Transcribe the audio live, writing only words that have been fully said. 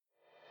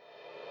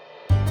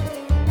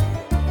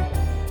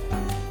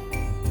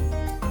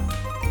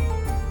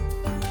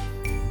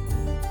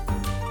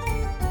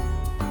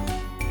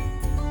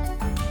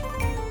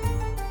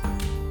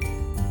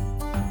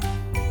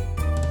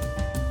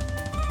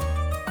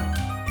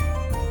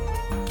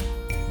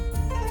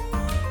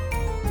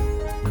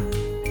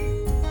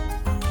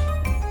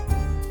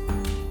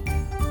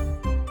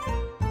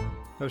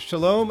So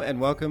shalom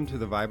and welcome to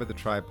the Vibe of the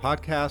Tribe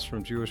podcast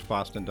from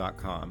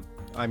JewishBoston.com.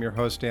 I'm your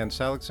host, Dan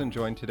Seligson,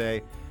 joined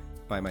today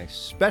by my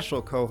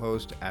special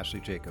co-host, Ashley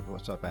Jacob.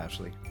 What's up,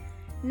 Ashley?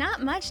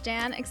 Not much,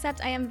 Dan,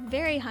 except I am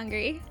very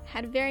hungry,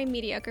 had a very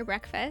mediocre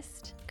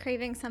breakfast,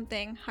 craving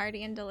something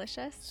hearty and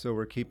delicious. So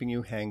we're keeping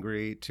you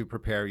hangry to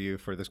prepare you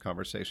for this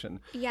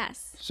conversation.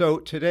 Yes. So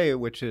today,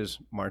 which is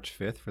March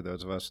 5th for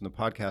those of us in the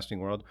podcasting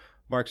world,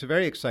 marks a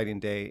very exciting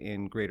day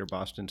in Greater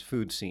Boston's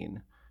food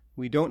scene.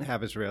 We don't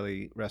have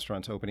Israeli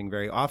restaurants opening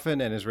very often,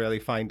 and Israeli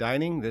fine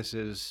dining, this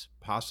is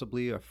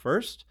possibly a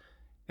first.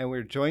 And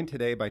we're joined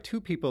today by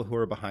two people who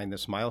are behind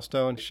this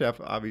milestone,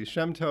 Chef Avi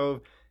Shem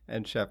Tov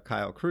and Chef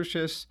Kyle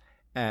Crusius.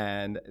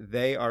 And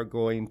they are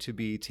going to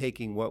be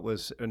taking what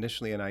was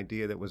initially an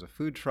idea that was a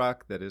food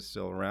truck that is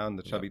still around,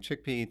 the Chubby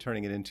Chickpea,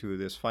 turning it into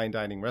this fine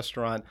dining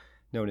restaurant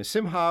known as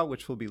Simcha,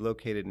 which will be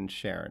located in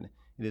Sharon.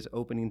 It is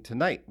opening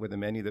tonight with a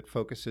menu that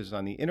focuses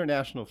on the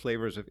international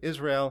flavors of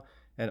Israel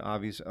and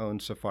Avi's own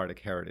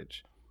Sephardic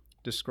heritage.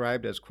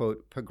 Described as,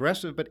 quote,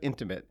 progressive but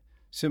intimate,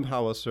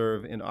 Simcha will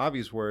serve, in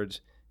Avi's words,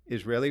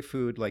 Israeli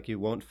food like you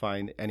won't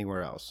find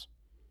anywhere else.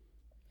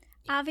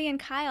 Avi and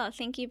Kyle,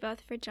 thank you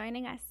both for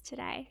joining us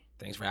today.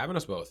 Thanks for having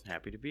us both.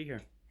 Happy to be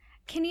here.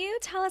 Can you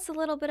tell us a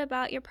little bit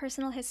about your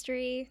personal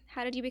history?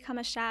 How did you become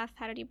a chef?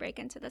 How did you break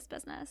into this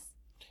business?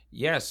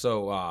 Yeah,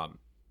 so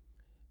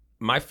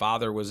my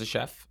father was a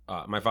chef.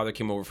 My father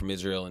came over from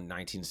Israel in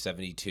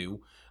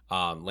 1972.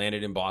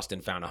 Landed in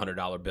Boston, found a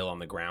 $100 bill on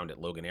the ground at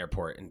Logan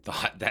Airport, and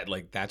thought that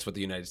that's what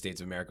the United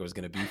States of America was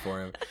going to be for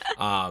him.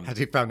 Has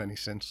he found any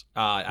since?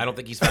 I don't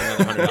think he's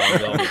found another $100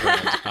 bill on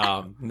the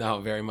ground.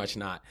 No, very much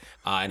not.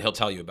 And he'll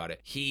tell you about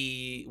it.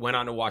 He went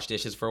on to wash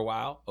dishes for a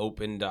while.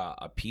 Opened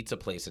a pizza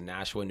place in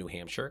Nashua, New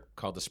Hampshire,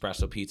 called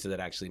Espresso Pizza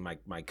that actually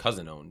my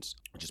cousin owns,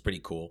 which is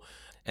pretty cool.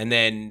 And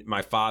then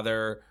my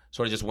father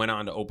sort of just went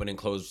on to open and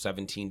close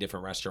 17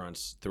 different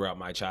restaurants throughout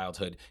my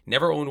childhood.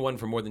 Never owned one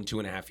for more than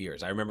 2.5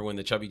 years. I remember when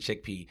the Chubby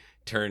Chickpea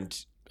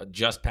turned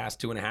just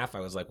past 2.5, I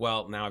was like,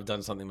 well, now I've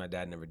done something my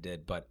dad never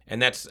did.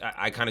 And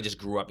I kind of just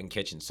grew up in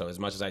kitchens. So as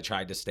much as I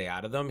tried to stay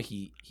out of them,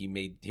 he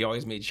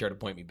always made sure to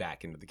point me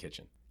back into the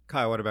kitchen.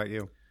 Kyle, what about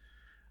you?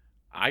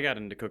 I got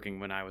into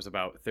cooking when I was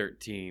about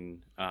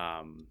 13.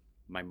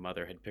 My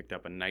mother had picked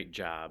up a night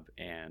job,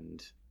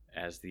 and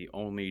as the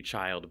only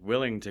child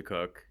willing to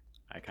cook,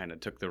 I kind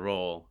of took the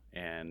role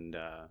and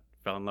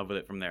fell in love with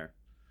it from there.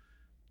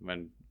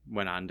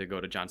 Went on to go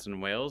to Johnson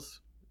 &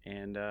 Wales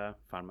and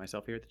found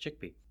myself here at the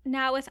Chickpea.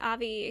 Now with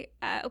Avi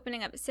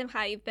opening up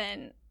Simcha, you've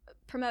been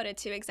promoted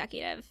to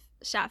executive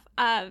chef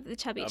of the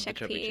Chubby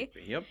Chickpea.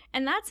 Yep.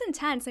 And that's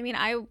intense. I mean,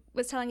 I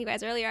was telling you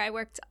guys earlier, I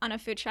worked on a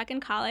food truck in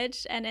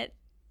college, and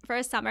for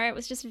a summer, it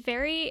was just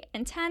very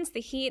intense.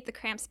 The heat, the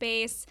cramped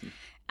space.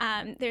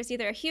 There's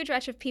either a huge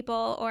rush of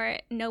people or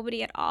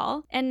nobody at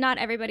all, and not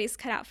everybody's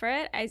cut out for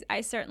it.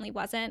 I certainly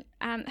wasn't.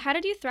 How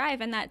did you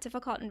thrive in that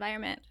difficult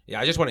environment?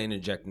 Yeah, I just want to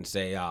interject and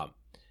say, I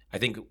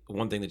think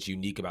one thing that's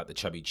unique about the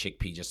Chubby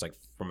Chickpea, just like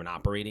from an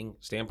operating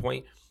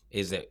standpoint,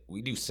 is that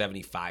we do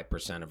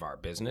 75% of our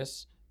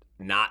business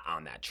not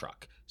on that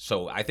truck.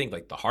 So I think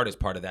the hardest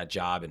part of that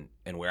job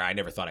and where I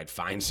never thought I'd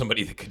find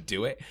somebody that could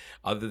do it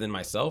other than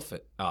myself,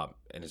 and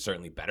it's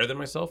certainly better than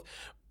myself,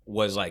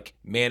 was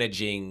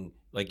managing.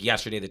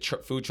 Yesterday, the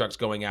food truck's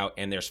going out,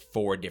 and there's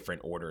 4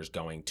 different orders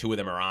going. 2 of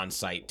them are on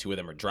site, 2 of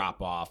them are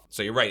drop off.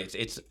 So you're right.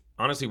 It's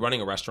honestly, running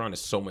a restaurant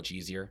is so much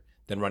easier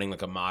than running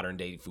a modern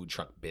day food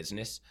truck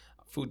business.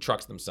 Food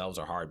trucks themselves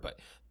are hard, but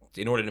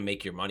in order to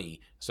make your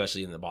money,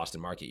 especially in the Boston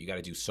market, you got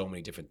to do so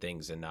many different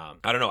things. And I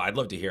don't know. I'd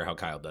love to hear how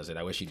Kyle does it.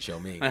 I wish he'd show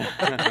me.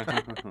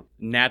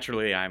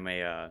 Naturally, I'm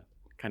a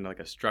kind of like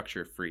a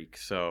structure freak,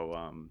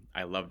 so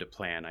I love to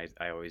plan.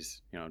 I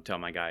always tell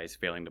my guys,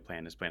 failing to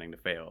plan is planning to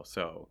fail.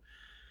 So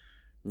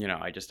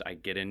I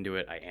get into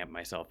it, I amp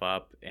myself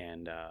up,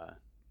 and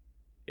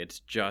it's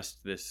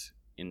just this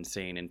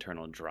insane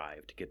internal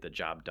drive to get the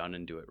job done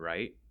and do it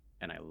right,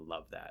 and I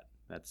love that.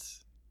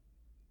 That's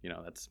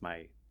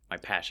my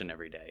passion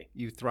every day.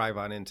 You thrive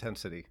on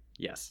intensity.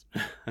 Yes.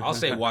 I'll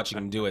say watching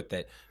him do it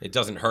that it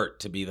doesn't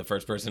hurt to be the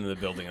first person in the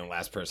building and the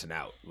last person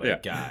out.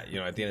 At the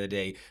end of the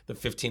day, the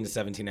 15 to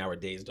 17 hour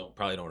days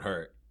probably don't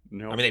hurt.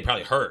 No. I mean, they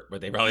probably hurt, but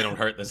they probably don't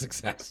hurt the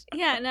success.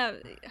 Yeah, no,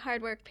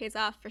 hard work pays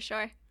off for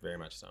sure. Very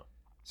much so.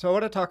 So I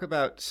want to talk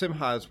about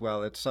Simcha as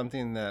well. It's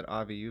something that,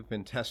 Avi, you've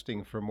been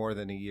testing for more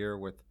than a year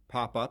with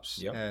pop-ups,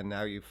 yep. And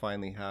now you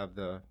finally have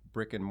the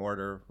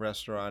brick-and-mortar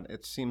restaurant.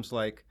 It seems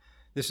like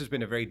this has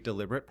been a very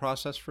deliberate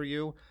process for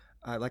you.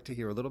 I'd like to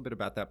hear a little bit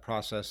about that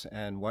process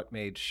and what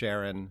made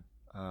Sharon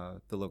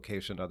the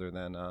location other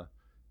than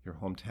your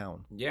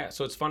hometown. Yeah,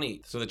 so it's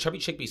funny. So the Chubby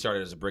Chickpea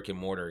started as a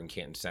brick-and-mortar in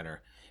Canton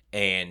Center,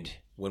 and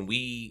when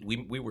we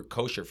were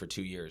kosher for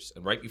 2 years,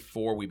 and right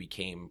before we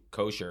became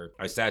kosher,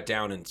 I sat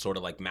down and sort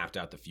of mapped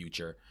out the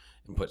future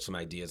and put some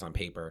ideas on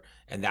paper,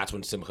 and that's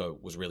when Simcha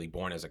was really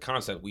born as a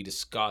concept.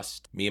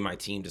 Me and my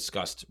team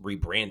discussed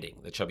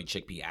rebranding the Chubby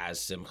Chickpea as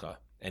Simcha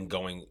and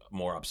going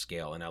more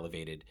upscale and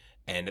elevated.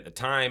 And at the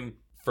time,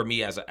 for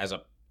me, as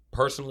a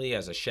personally,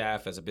 as a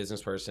chef, as a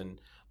business person,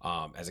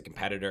 As a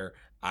competitor,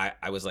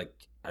 I was like,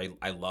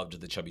 I loved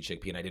the chubby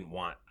chickpea, and I didn't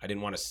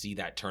want to see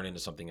that turn into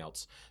something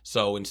else.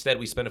 So instead,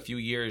 we spent a few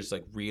years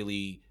like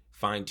really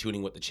fine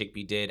tuning what the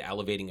chickpea did,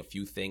 elevating a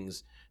few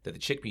things that the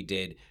chickpea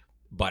did.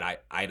 But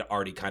I'd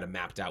already kind of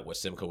mapped out what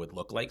Simcha would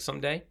look like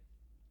someday,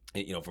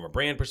 from a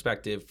brand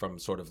perspective, from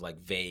sort of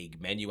like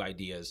vague menu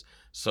ideas.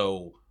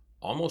 So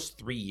almost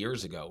 3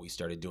 years ago, we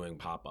started doing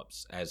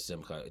pop-ups as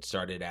Simcha. It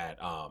started at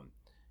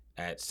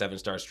 7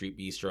 Star Street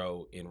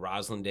Bistro in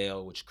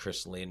Roslindale, which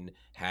Chris Lynn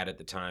had at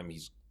the time.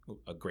 He's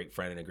a great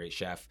friend and a great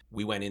chef.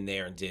 We went in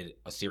there and did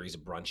a series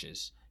of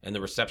brunches, and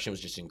the reception was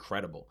just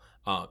incredible.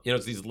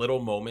 It's these little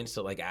moments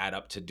that like add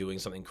up to doing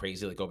something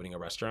crazy, like opening a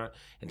restaurant.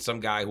 And some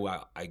guy who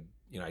I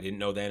didn't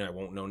know then, I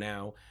won't know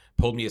now,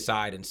 pulled me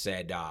aside and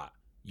said,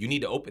 you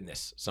need to open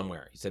this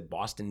somewhere. He said,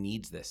 Boston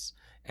needs this.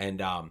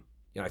 And,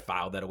 I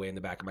filed that away in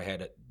the back of my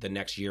head. The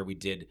next year we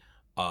did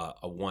a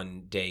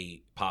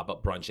 1-day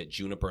pop-up brunch at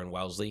Juniper in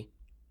Wellesley,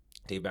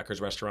 Dave Becker's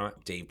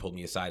restaurant. Dave pulled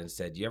me aside and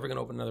said, you ever going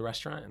to open another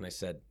restaurant? And I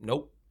said,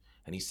 nope.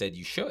 And he said,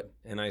 you should.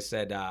 And I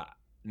said,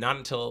 not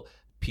until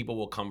people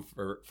will come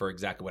for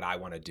exactly what I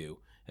want to do.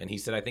 And he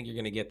said, I think you're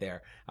going to get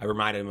there. I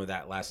reminded him of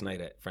that last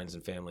night at Friends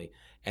and Family.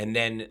 And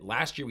then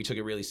last year we took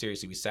it really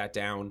seriously. We sat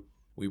down.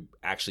 We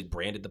actually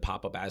branded the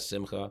pop-up as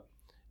Simcha.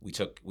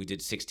 We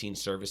did 16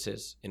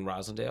 services in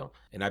Roslindale.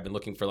 And I've been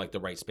looking for like the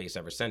right space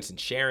ever since. And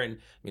Sharon,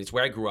 it's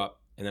where I grew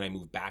up. And then I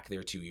moved back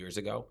there 2 years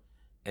ago.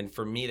 And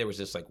for me, there was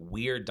this like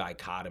weird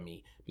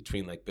dichotomy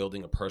between like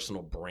building a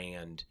personal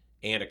brand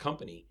and a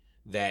company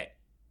that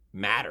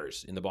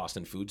matters in the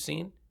Boston food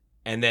scene.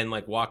 And then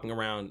like walking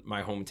around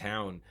my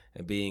hometown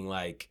and being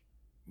like,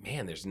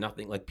 man, there's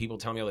nothing. Like people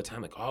tell me all the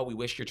time, like, oh, we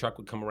wish your truck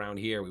would come around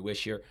here. We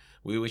wish you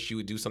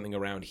would do something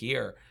around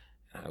here.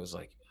 And I was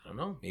like, I don't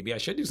know, maybe I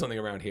should do something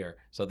around here.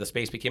 So the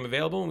space became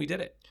available and we did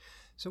it.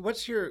 So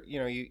what's your,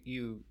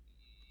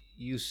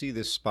 you see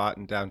this spot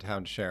in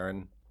downtown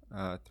Sharon,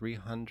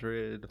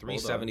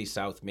 370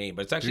 South Main,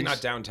 but it's actually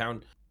not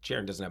downtown.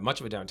 Sharon doesn't have much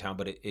of a downtown,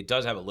 but it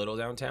does have a little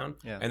downtown.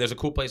 Yeah. And there's a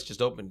cool place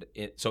just opened.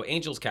 So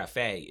Angel's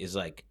Cafe is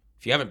like,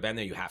 if you haven't been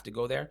there, you have to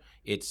go there.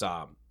 It's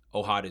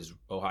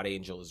Ohad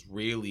Angel is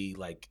really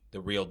like the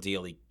real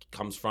deal. He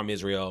comes from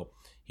Israel.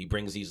 He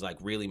brings these like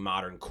really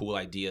modern, cool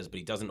ideas, but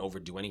he doesn't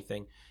overdo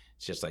anything.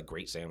 It's just like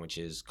great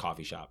sandwiches,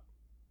 coffee shop.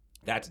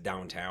 That's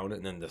downtown.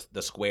 And then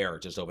the square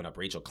just opened up.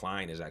 Rachel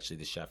Klein is actually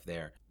the chef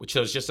there, which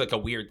is just like a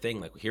weird thing.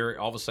 Like here,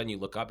 all of a sudden you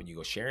look up and you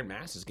go, Sharon,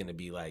 Mass is going to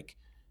be like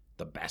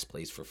the best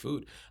place for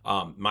food.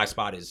 My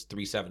spot is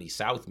 370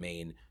 South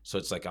Main, so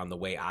it's like on the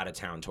way out of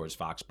town towards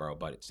Foxborough,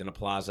 but it's in a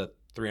plaza,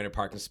 300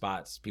 parking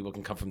spots. People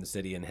can come from the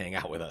city and hang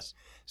out with us.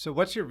 So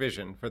what's your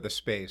vision for the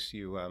space?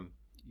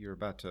 You're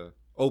about to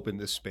open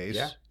this space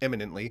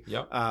imminently.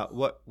 Yep.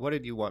 What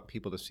did you want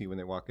people to see when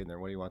they walk in there?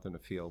 What do you want them to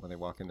feel when they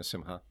walk into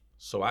Simcha?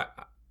 So I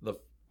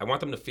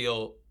want them to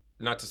feel,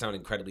 not to sound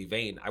incredibly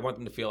vain, I want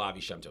them to feel Avi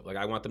Shem Tov. Like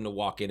I want them to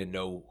walk in and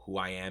know who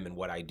I am and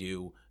what I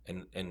do.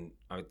 And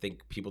I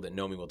think people that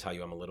know me will tell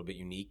you I'm a little bit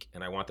unique,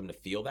 and I want them to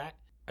feel that.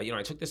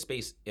 I took this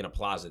space in a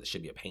plaza that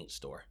should be a paint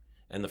store.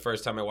 And the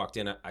first time I walked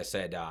in, I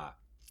said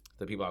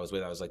the people I was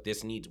with, I was like,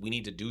 we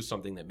need to do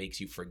something that makes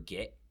you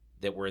forget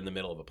that we're in the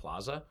middle of a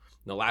plaza. And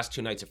the last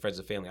 2 nights at Friends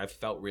and Family, I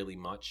felt really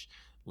much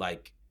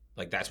like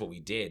that's what we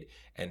did.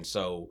 And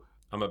so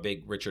I'm a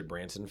big Richard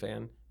Branson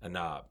fan, and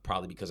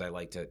probably because I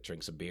like to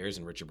drink some beers,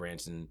 and Richard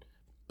Branson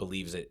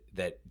believes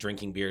that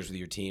drinking beers with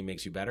your team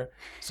makes you better.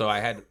 So I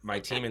had my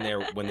team in there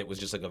when it was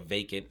just like a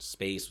vacant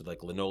space with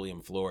like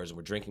linoleum floors, and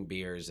we're drinking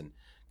beers, and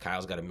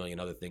Kyle's got a million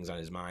other things on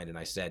his mind. And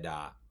I said,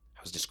 I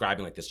was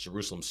describing like this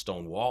Jerusalem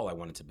stone wall I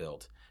wanted to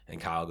build. And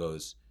Kyle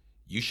goes,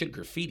 you should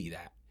graffiti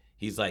that.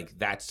 He's like,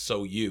 that's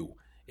so you,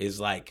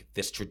 is like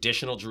this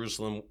traditional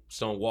Jerusalem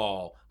stone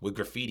wall with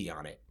graffiti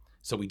on it.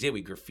 So we did.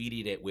 We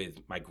graffitied it with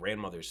my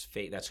grandmother's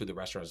face. That's who the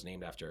restaurant is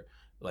named after.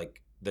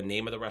 Like the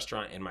name of the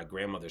restaurant and my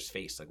grandmother's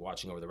face, like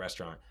watching over the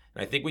restaurant.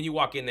 And I think when you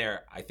walk in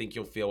there, I think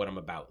you'll feel what I'm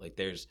about. Like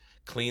there's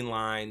clean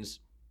lines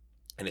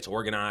and it's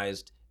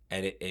organized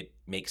and it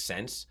makes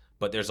sense.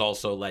 But there's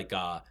also like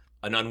an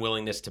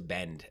unwillingness to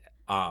bend.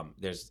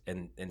 There's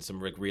and some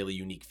really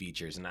unique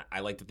features. And I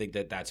like to think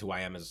that that's who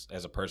I am as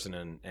a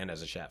person and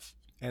as a chef.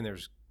 And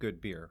there's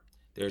good beer.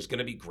 There's going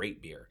to be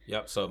great beer.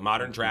 Yep. So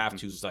Modern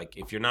Draft, who's like,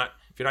 if you're not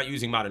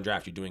using Modern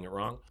Draft, you're doing it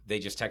wrong. They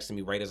just texted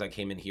me right as I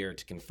came in here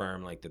to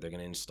confirm like that they're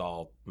going to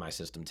install my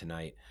system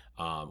tonight.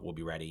 We'll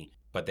be ready.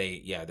 But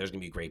there's going to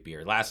be great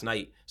beer. Last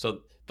night,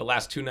 so the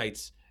last 2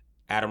 nights,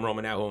 Adam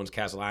Romanow, who owns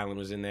Castle Island,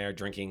 was in there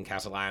drinking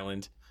Castle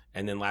Island.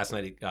 And then last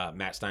night,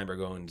 Matt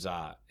Steinberg owns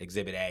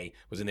Exhibit A,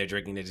 was in there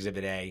drinking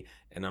Exhibit A.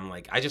 And I'm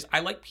like, I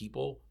like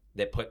people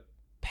that put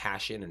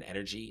passion and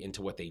energy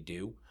into what they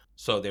do.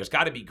 So there's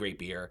got to be great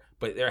beer,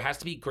 but there has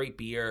to be great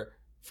beer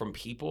from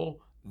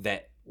people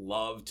that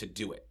love to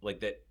do it.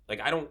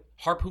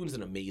 Harpoon's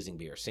an amazing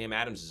beer. Sam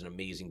Adams is an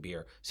amazing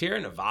beer. Sierra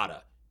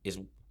Nevada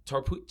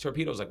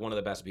Torpedo is like one of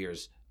the best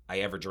beers I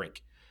ever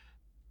drink.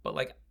 But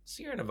like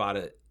Sierra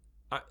Nevada,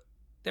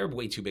 they're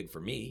way too big for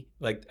me.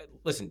 Like,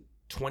 listen,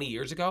 20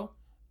 years ago,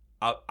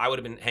 I would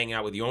have been hanging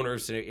out with the owner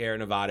of Sierra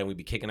Nevada, and we'd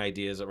be kicking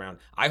ideas around.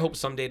 I hope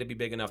someday to be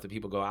big enough that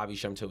people go, Avi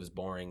Shem Tov is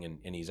boring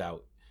and he's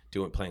out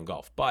playing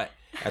golf. But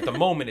at the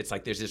moment, it's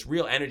like there's this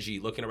real energy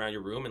looking around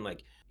your room, and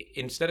like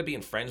instead of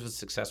being friends with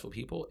successful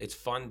people, it's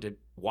fun to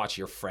watch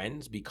your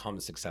friends become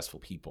successful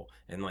people.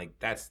 And like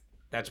that's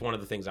one of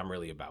the things I'm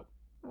really about.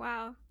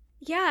 Wow.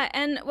 Yeah,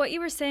 and what you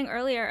were saying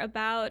earlier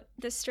about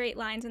the straight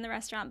lines in the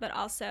restaurant, but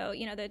also,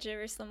 you know, the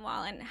Jerusalem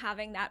wall and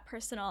having that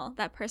personal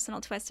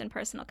twist and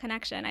personal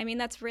connection. I mean,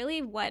 that's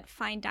really what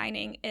fine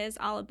dining is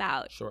all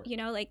about. Sure. You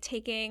know, like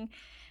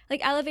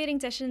elevating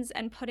dishes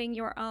and putting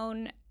your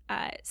own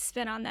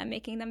spin on them,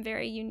 making them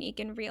very unique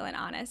and real and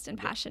honest and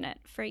passionate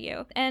for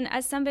you. And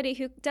as somebody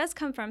who does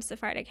come from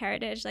Sephardic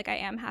heritage, like I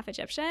am half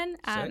Egyptian,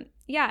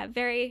 yeah,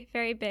 very,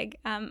 very big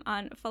on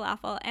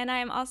falafel. And I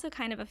am also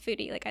kind of a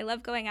foodie. Like I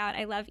love going out.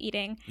 I love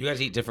eating. You guys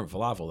eat different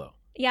falafel though.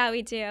 Yeah,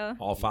 we do.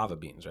 All fava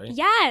beans, right?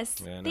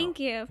 Yes. Yeah, thank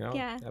you. No,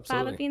 yeah,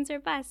 absolutely. fava beans are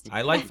best.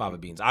 I like fava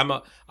beans. I'm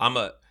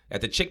a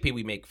at the chickpea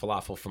we make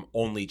falafel from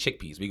only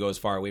chickpeas. We go as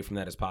far away from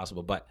that as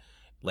possible, but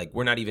like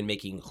we're not even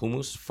making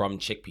hummus from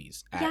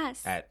chickpeas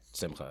at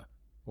Simcha.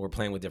 We're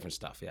playing with different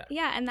stuff, yeah.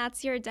 Yeah, and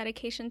that's your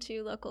dedication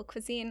to local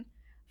cuisine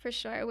for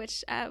sure,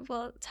 which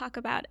we'll talk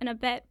about in a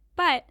bit.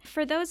 But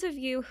for those of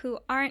you who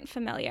aren't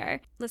familiar,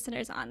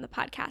 listeners on the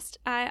podcast,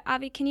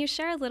 Avi, can you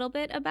share a little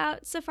bit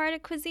about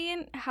Sephardic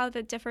cuisine, how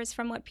that differs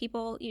from what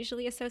people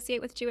usually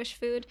associate with Jewish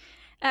food?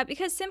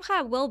 Because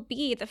Simcha will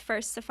be the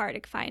first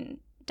Sephardic fine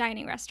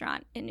dining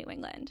restaurant in New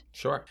England.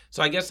 Sure.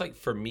 So I guess like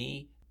for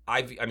me,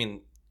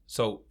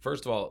 so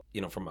first of all,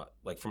 you know, from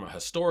a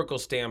historical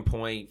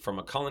standpoint, from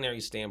a culinary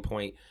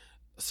standpoint,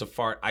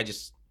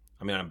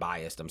 I'm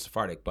biased, I'm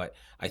Sephardic, but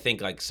I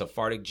think like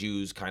Sephardic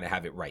Jews kind of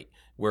have it right,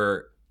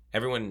 where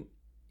everyone,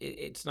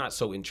 it's not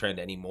so in trend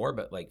anymore,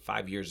 but like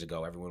 5 years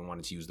ago, everyone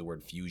wanted to use the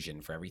word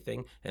fusion for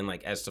everything. And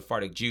like as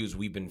Sephardic Jews,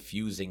 we've been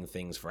fusing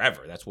things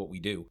forever. That's what we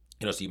do.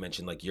 You know, so you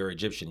mentioned like you're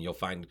Egyptian, you'll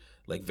find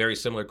like very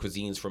similar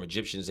cuisines from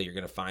Egyptians that you're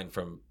going to find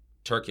from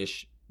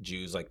Turkish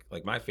Jews,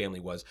 like my family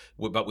was,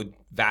 but with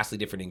vastly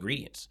different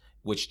ingredients,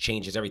 which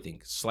changes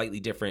everything. Slightly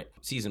different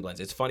season blends.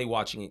 It's funny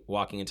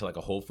walking into like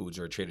a Whole Foods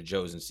or a Trader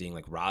Joe's and seeing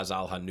like Raz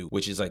Al Hanu,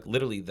 which is like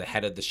literally the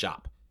head of the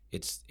shop.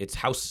 It's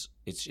house.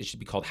 It should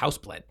be called house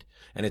blend,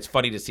 and it's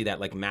funny to see that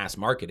like mass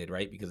marketed,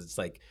 right? Because it's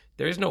like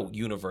there is no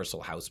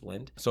universal house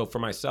blend. So for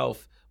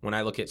myself, when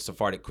I look at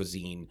Sephardic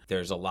cuisine,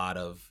 there's a lot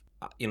of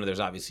there's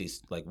obviously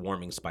like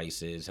warming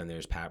spices, and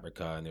there's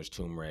paprika, and there's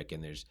turmeric,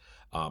 and there's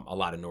a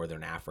lot of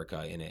Northern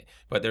Africa in it.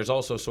 But there's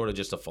also sort of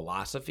just a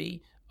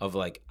philosophy of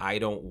like I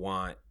don't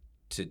want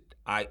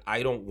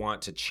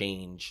to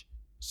change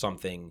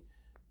something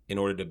in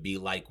order to be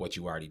like what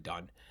you already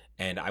done.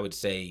 And I would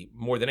say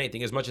more than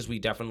anything, as much as we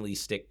definitely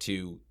stick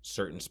to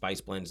certain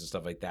spice blends and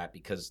stuff like that,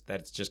 because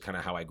that's just kind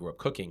of how I grew up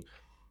cooking.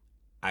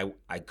 I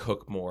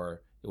cook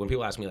more. When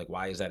people ask me like,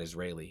 why is that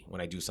Israeli?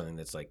 When I do something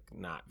that's like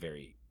not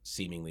very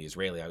seemingly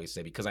Israeli, I always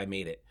say because I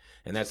made it.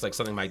 And that's like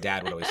something my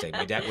dad would always say.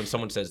 My dad, when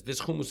someone says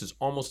this hummus is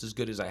almost as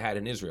good as I had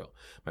in Israel,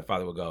 my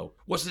father would go,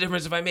 what's the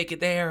difference if I make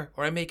it there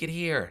or I make it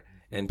here?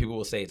 And people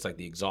will say it's like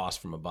the exhaust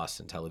from a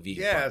bus in Tel Aviv.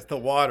 Yeah, it's the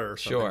water.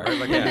 Sure. Right?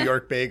 Like a New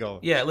York bagel.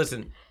 Yeah,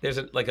 listen, there's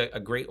a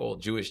great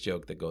old Jewish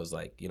joke that goes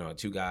like, you know,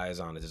 2 guys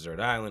on a desert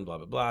island, blah,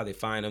 blah, blah. They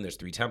find them. There's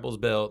 3 temples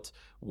built.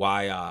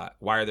 Why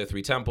are there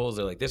 3 temples?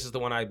 They're like, this is the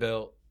one I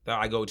built, that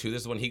I go to. This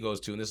is the one he goes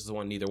to. And this is the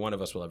one neither one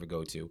of us will ever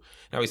go to.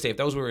 Now we say if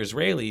those were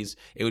Israelis,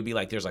 it would be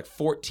like there's like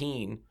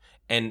 14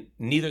 and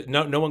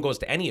no one goes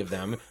to any of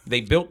them.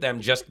 They built them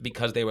just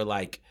because they were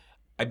like,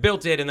 I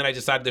built it and then I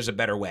decided there's a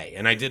better way.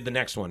 And I did the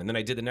next one and then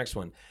I did the next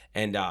one.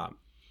 And,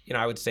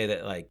 I would say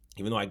that like,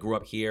 even though I grew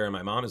up here and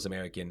my mom is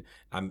American,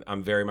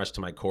 I'm very much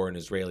to my core an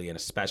Israeli, and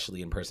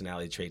especially in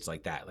personality traits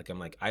like that. Like, I'm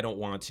like, I don't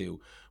want to,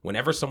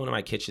 whenever someone in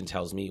my kitchen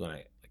tells me when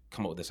I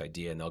come up with this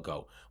idea and they'll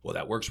go, well,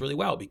 that works really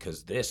well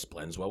because this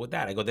blends well with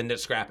that. I go, then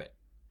just scrap it.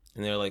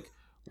 And they're like,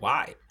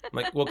 why? I'm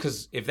like, well,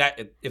 because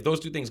if those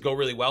 2 things go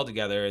really well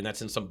together and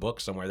that's in some book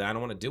somewhere, then I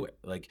don't want to do it.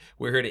 Like,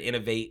 we're here to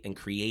innovate and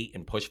create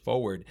and push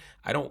forward.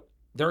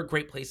 There are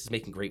great places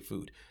making great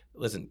food.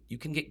 Listen, you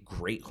can get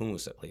great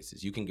hummus at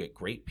places. You can get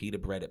great pita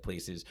bread at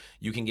places.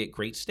 You can get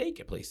great steak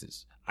at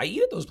places. I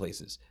eat at those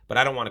places, but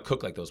I don't want to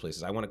cook like those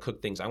places. I want to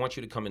cook things. I want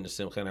you to come into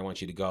Simcha and I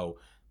want you to go,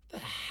 what the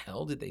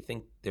hell did they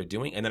think they're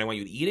doing? And then I want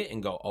you to eat it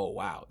and go, oh,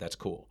 wow, that's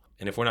cool.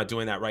 And if we're not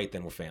doing that right,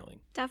 then we're failing.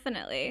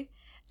 Definitely.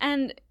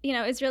 And,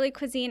 Israeli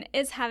cuisine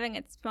is having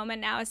its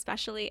moment now,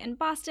 especially in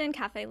Boston,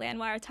 Cafe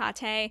Lanoir,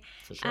 Tate.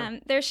 For sure.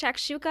 There's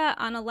shakshuka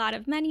on a lot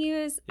of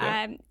menus.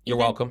 Yeah. You're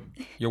welcome.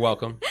 You're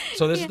welcome.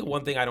 So this is the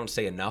one thing I don't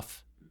say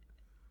enough.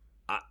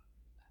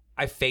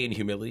 I feign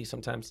humility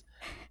sometimes.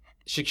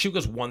 Shakshuka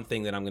is one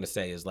thing that I'm going to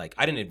say is like,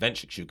 I didn't invent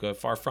shakshuka.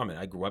 Far from it.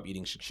 I grew up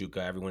eating shakshuka.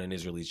 Everyone in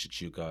Israel eats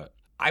shakshuka.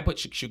 I put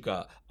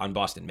shakshuka on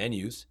Boston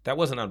menus. That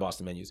wasn't on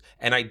Boston menus.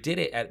 And I did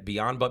it at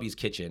Beyond Bubby's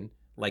Kitchen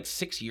like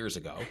 6 years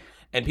ago.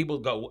 And people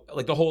go,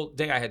 like the whole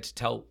day I had to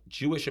tell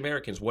Jewish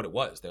Americans what it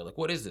was. They're like,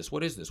 what is this?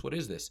 What is this? What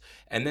is this?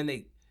 And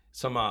then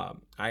some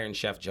Iron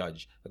Chef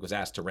judge was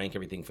asked to rank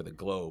everything for the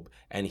Globe.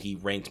 And he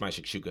ranked my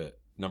shakshuka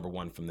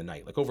 #1 from the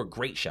night, like over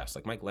great chefs.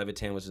 Like Mike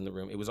Levitan was in the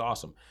room. It was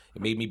awesome.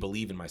 It made me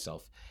believe in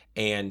myself.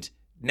 And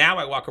now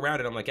I walk around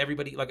and I'm like,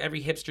 everybody, like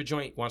every hipster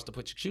joint wants to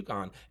put shakshuka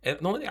on. And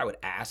the only thing I would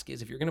ask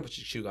is, if you're going to put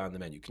shakshuka on the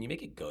menu, can you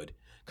make it good?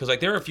 Because like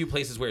there are a few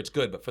places where it's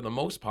good, but for the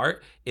most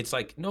part, it's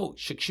like, no,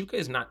 shakshuka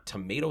is not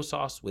tomato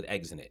sauce with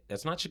eggs in it.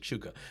 That's not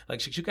shakshuka. Like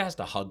shakshuka has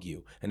to hug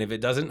you. And if it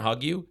doesn't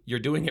hug you, you're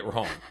doing it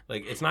wrong.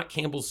 Like it's not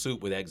Campbell's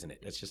soup with eggs in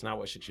it. That's just not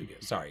what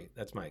shakshuka is. Sorry,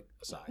 that's my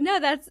aside. No,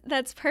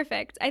 that's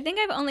perfect. I think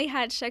I've only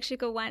had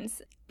shakshuka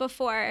once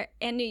before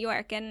in New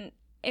York, and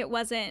it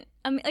wasn't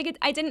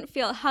I didn't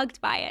feel hugged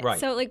by it. Right.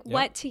 So like,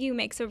 what to you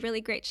makes a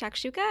really great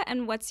shakshuka,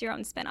 and what's your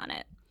own spin on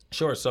it?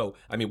 Sure. So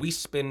I mean, we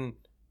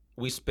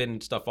spin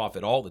stuff off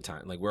it all the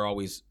time. Like we're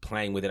always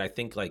playing with it. I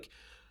think like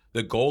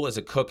the goal as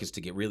a cook is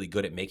to get really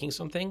good at making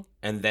something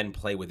and then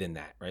play within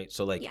that, right?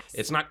 So like,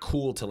 It's not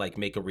cool to like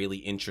make a really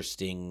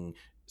interesting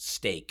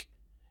steak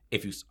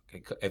if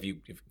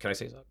can I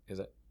say so? Is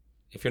that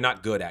if you're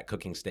not good at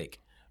cooking steak?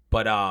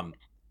 But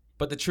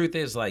the truth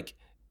is like,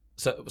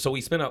 so we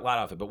spin a lot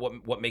off it. But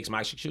what makes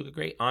my shakshuka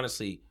great?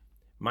 Honestly,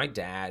 my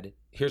dad.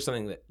 Here's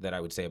something that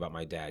I would say about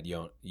my dad,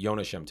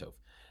 Yonah Shem Tov,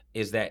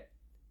 is that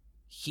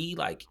he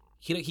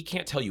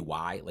can't tell you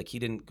why. Like he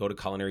didn't go to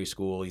culinary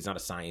school. He's not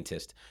a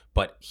scientist,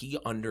 but he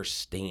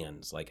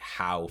understands like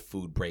how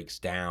food breaks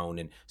down.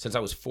 And since I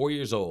was 4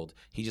 years old,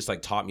 he just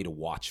like taught me to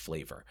watch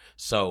flavor.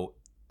 So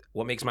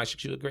what makes my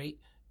shakshuka great?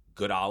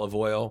 Good olive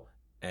oil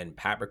and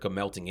paprika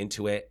melting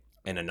into it,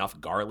 and enough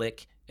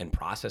garlic and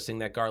processing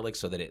that garlic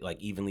so that it like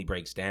evenly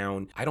breaks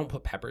down. I don't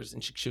put peppers in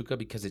shakshuka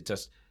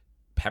because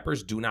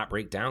peppers do not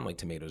break down like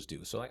tomatoes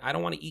do. So like I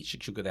don't want to eat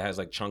shakshuka that has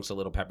like chunks of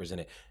little peppers in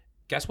it.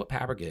 Guess what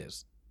paprika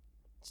is?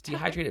 It's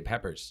dehydrated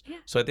peppers. Yeah.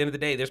 So at the end of the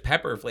day, there's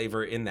pepper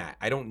flavor in that.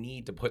 I don't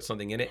need to put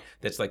something in it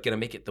that's like going to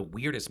make it the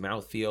weirdest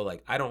mouthfeel.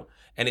 Like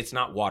and it's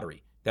not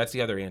watery. That's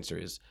the other answer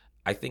is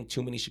I think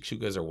too many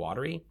shakshukas are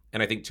watery,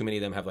 and I think too many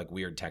of them have like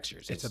weird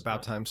textures. It's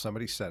about time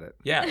somebody said it.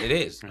 Yeah, it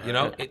is. You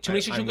know, too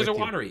many shakshukas are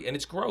watery, and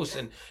it's gross.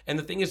 And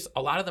the thing is,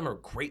 a lot of them are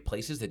great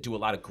places that do a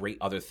lot of great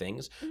other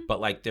things, but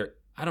like they're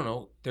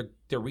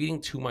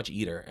reading too much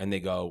Eater, and they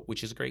go,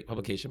 which is a great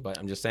publication, but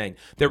I'm just saying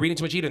they're reading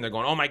too much Eater, and they're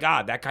going, oh my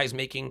God, that guy's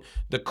making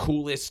the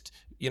coolest,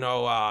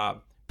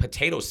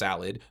 potato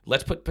salad.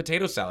 Let's put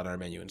potato salad on our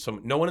menu. And so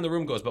no one in the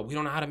room goes, but we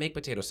don't know how to make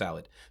potato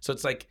salad. So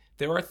it's like,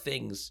 there are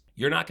things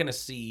you're not going to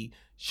see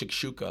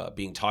shakshuka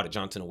being taught at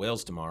Johnson &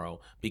 Wales tomorrow,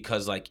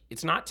 because like,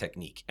 it's not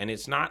technique, and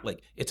it's not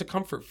like, it's a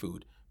comfort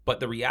food. But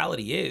the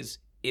reality is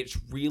it's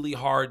really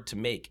hard to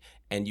make.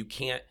 And you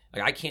can't,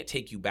 like, I can't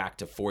take you back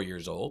to 4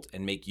 years old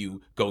and make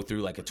you go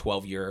through like a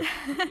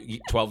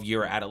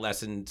 12-year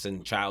adolescence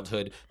and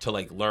childhood to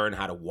like learn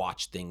how to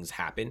watch things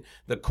happen.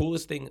 The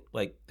coolest thing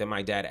like that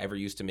my dad ever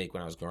used to make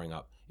when I was growing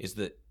up is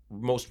the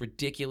most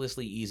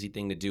ridiculously easy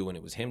thing to do. And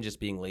it was him just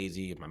being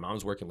lazy. If my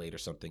mom's working late or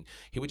something,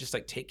 he would just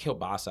like take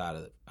kielbasa out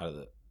of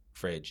the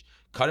fridge,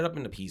 cut it up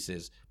into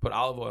pieces, put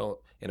olive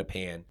oil in a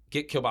pan,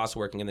 get kielbasa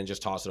working, and then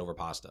just toss it over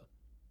pasta.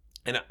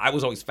 And I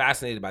was always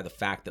fascinated by the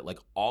fact that like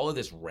all of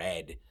this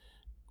red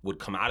would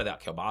come out of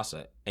that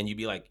kielbasa, and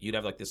you'd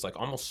have like this like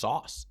almost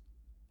sauce.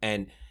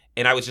 And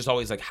I was just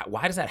always like,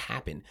 why does that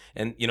happen?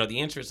 And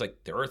the answer is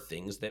like, there are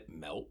things that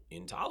melt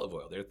into olive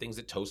oil. There are things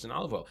that toast in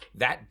olive oil.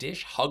 That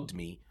dish hugged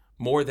me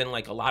more than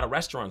like a lot of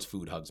restaurants'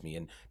 food hugs me.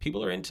 And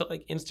people are into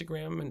like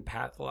Instagram and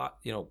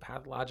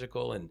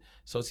pathological and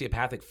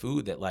sociopathic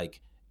food that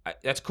like,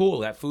 that's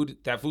cool. That food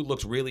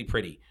looks really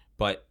pretty,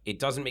 but it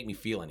doesn't make me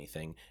feel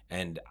anything.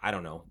 And I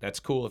don't know. That's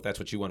cool if that's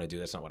what you want to do.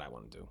 That's not what I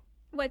want to do.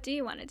 What do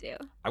you want to do?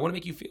 I want to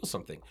make you feel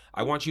something.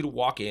 I want you to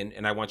walk in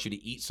and I want you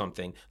to eat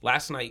something.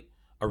 Last night,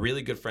 a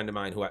really good friend of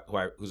mine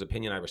whose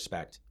opinion I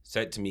respect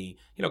said to me,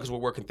 because we're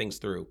working things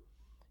through,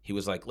 he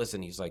was like,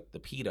 listen, he's like, the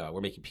pita,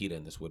 we're making pita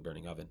in this wood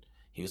burning oven.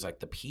 He was like,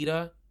 the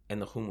pita and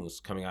the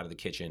hummus coming out of the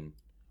kitchen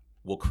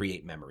will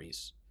create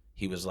memories.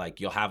 He was like,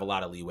 you'll have a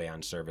lot of leeway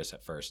on service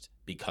at first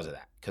because of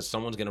that, because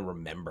someone's going to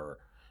remember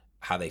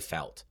how they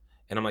felt.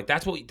 And I'm like,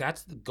 that's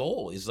the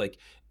goal is like,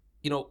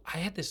 I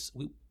had this,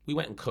 we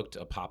went and cooked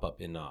a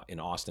pop-up in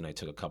Austin. I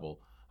took a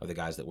couple of the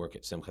guys that work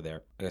at Simcha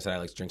there. Like I said, I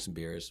like to drink some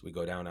beers. We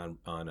go down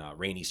on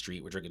Rainy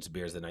Street. We're drinking some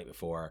beers the night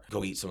before.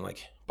 Go eat some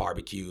like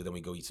barbecue. Then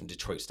we go eat some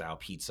Detroit-style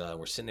pizza. And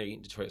we're sitting there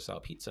eating Detroit-style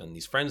pizza. And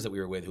these friends that we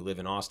were with who live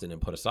in Austin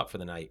and put us up for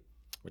the night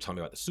were telling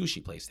me about the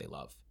sushi place they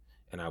love.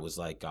 And I was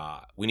like,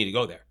 we need to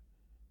go there.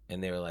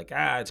 And they were like,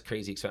 it's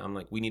crazy expensive. I'm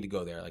like, we need to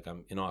go there. Like,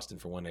 I'm in Austin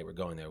for one night. We're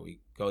going there.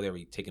 We go there.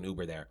 We take an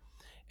Uber there.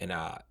 And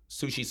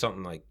sushi's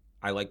something like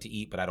I like to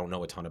eat, but I don't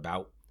know a ton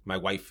about. My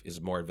wife is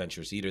a more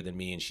adventurous eater than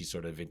me, and she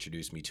sort of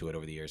introduced me to it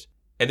over the years.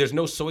 And there's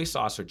no soy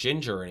sauce or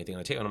ginger or anything.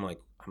 And I'm like,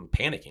 I'm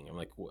panicking. I'm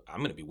like, I'm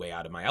going to be way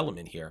out of my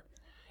element here.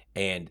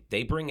 And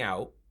they bring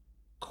out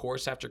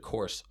course after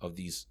course of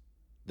these.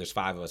 There's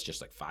 5 of us,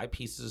 just like 5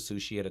 pieces of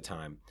sushi at a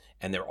time.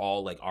 And they're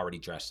all like already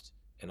dressed.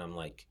 And I'm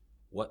like,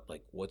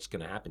 what's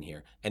going to happen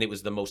here? And it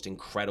was the most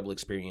incredible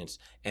experience.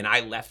 And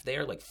I left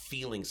there like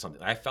feeling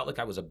something. I felt like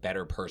I was a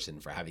better person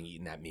for having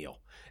eaten that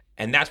meal.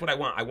 And that's what I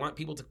want. I want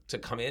people to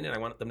come in and I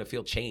want them to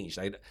feel changed.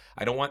 I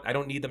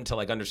don't need them to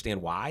like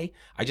understand why.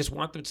 I just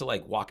want them to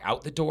like walk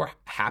out the door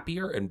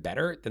happier and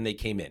better than they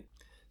came in.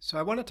 So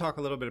I want to talk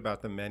a little bit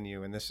about the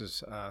menu, and this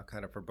is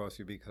kind of for both of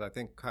you, because I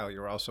think, Kyle,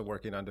 you're also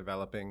working on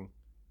developing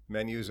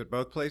menus at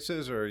both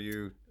places, or are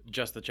you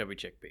Just the chubby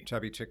chickpea.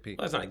 Chubby Chickpea?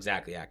 Well, that's not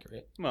exactly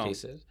accurate. Well,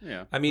 Cases.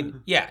 Yeah. I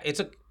mean, yeah,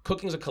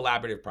 cooking's a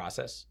collaborative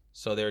process.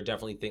 So there are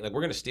definitely things like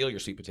we're going to steal your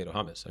sweet potato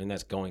hummus. I mean,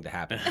 that's going to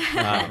happen.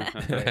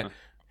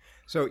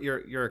 So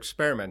you're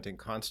experimenting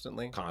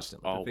constantly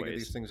Constantly. to figure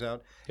Always. these things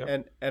out.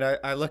 Yep. And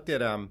I looked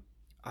at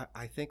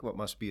I think what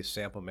must be a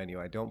sample menu.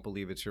 I don't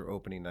believe it's your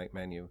opening night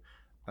menu.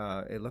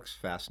 It looks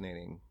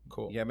fascinating.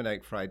 Cool.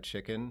 Yemenite fried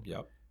chicken.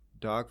 Yep.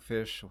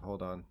 Dogfish.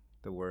 Hold on.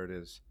 The word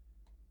is.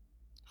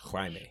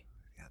 Jaime.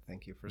 Yeah,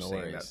 thank you for No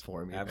saying worries. that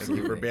for me. Absolutely.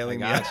 Thank you for bailing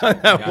me I out got you.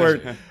 on that Got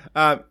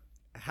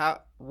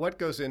word. What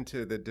goes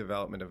into the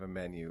development of a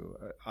menu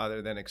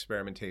other than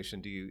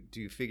experimentation? Do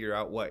you figure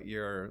out what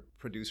your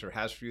producer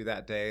has for you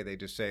that day? They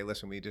just say,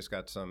 listen, we just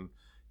got some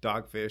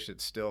dogfish.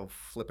 It's still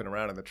flipping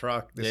around in the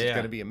truck. This is Yeah.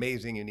 going to be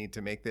amazing. You need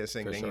to make this.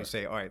 And For then sure. you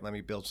say, all right, let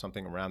me build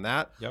something around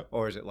that. Yep.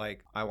 Or is it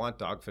like, I want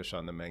dogfish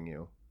on the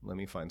menu. Let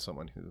me find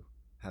someone who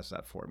has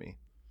that for me.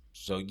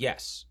 So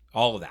yes,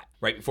 all of that.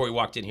 Right before we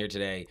walked in here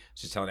today, I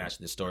was just telling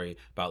Ashley this story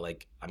about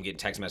like I'm getting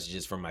text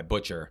messages from my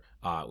butcher.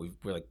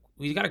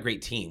 We've got a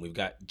great team. We've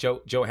got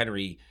Joe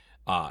Henry,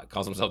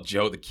 calls himself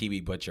Joe the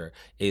Kiwi Butcher.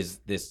 Is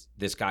this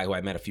guy who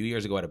I met a few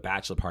years ago at a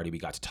bachelor party? We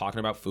got to talking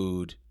about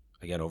food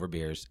again over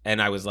beers,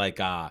 and I was like,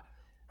 I'm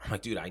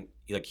like, dude,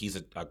 he's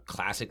a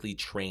classically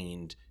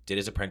trained, did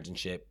his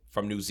apprenticeship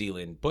from New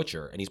Zealand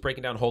butcher, and he's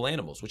breaking down whole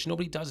animals, which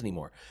nobody does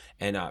anymore.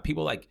 And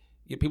people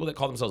that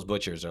call themselves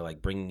butchers are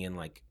like bringing in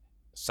like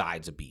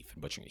sides of beef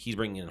and butchering it. He's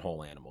bringing in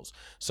whole animals.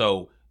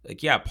 So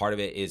like, yeah, part of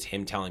it is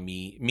him telling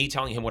me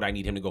telling him what I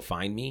need him to go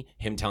find me,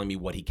 him telling me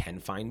what he can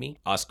find me,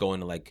 us going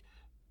to like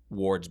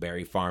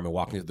Wardsberry Farm and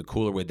walking through the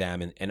cooler with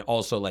them, and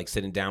also like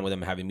sitting down with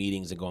them, having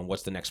meetings and going,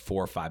 what's the next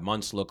 4 or 5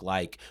 months look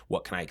like?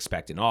 What can I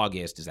expect in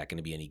August? Is that going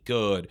to be any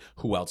good?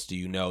 Who else do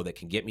you know that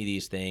can get me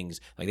these things?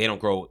 Like they don't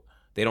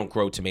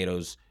grow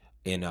tomatoes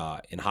in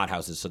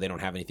hothouses, so they don't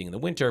have anything in the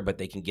winter, but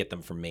they can get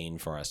them from Maine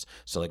for us.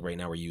 So like right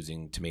now we're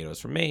using tomatoes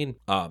from Maine.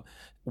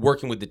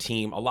 Working with the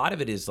team, a lot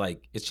of it is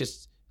like, it's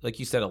just like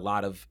you said, a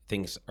lot of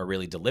things are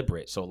really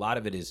deliberate. So a lot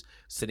of it is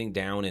sitting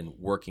down and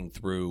working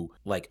through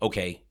like,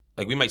 okay,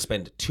 like we might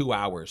spend 2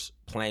 hours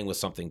playing with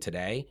something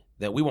today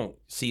that we won't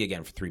see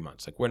again for 3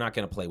 months. Like we're not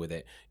going to play with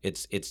it.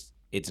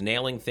 It's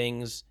nailing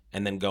things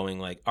and then going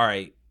like, all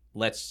right,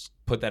 let's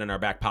put that in our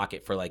back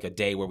pocket for like a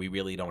day where we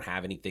really don't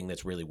have anything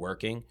that's really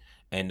working.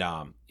 And,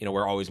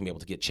 we're always gonna be able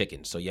to get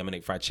chicken. So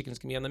Yemenite fried chicken's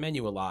gonna be on the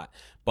menu a lot.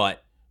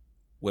 But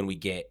when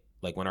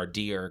our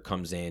deer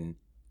comes in,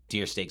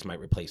 deer steaks might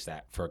replace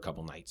that for a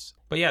couple nights.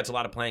 But yeah, it's a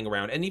lot of playing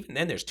around. And even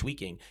then there's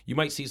tweaking. You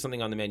might see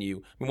something on the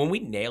menu. I mean, when we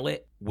nail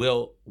it,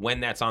 when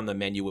that's on the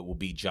menu, it will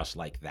be just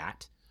like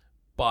that.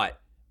 But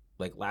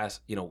like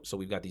so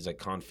we've got these like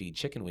confit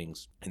chicken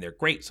wings and they're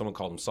great. Someone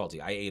called them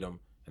salty. I ate them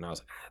and I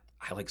was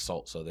I like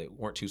salt, so they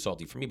weren't too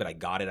salty for me, but I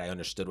got it. I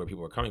understood where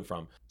people were coming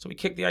from. So we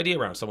kicked the idea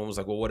around. Someone was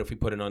like, well, what if we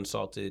put an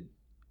unsalted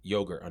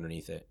yogurt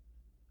underneath it?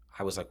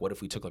 I was like, what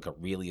if we took like a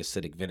really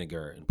acidic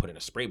vinegar and put it in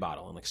a spray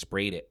bottle and like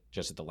sprayed it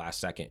just at the last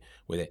second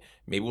with it?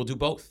 Maybe we'll do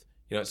both.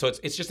 So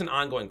it's just an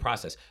ongoing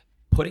process.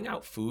 Putting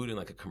out food in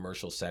like a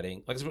commercial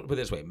setting, like let's put it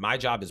this way, my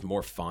job is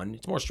more fun.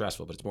 It's more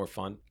stressful, but it's more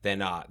fun than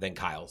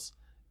Kyle's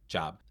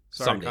job.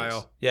 Sorry, Some days.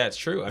 Kyle. Yeah, it's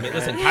true. I mean,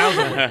 listen,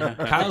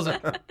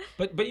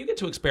 but you get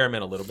to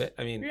experiment a little bit.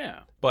 I mean, Yeah.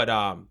 But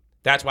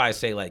that's why I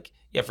say like,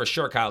 yeah, for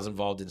sure, Kyle's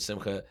involved in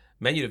Simcha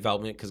menu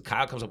development because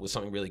Kyle comes up with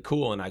something really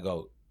cool, and I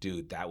go,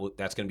 dude,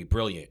 that's gonna be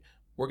brilliant.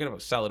 We're gonna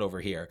sell it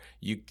over here.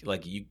 You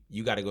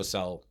got to go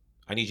sell.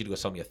 I need you to go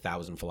sell me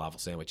 1,000 falafel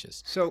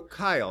sandwiches. So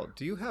Kyle,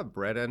 do you have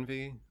bread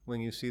envy when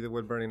you see the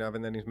wood burning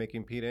oven that he's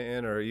making pita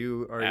in, or are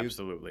you?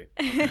 Absolutely.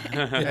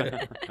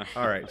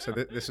 All right, so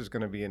this is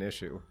going to be an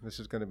issue. This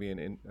is going to be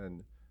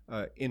an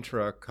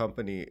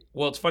intra-company.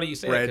 Well, it's funny you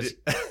say bread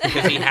that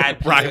because he had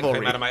pita rivalry.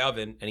 come out of my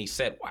oven, and he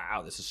said,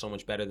 "Wow, this is so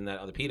much better than that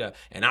other pita."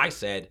 And I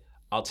said,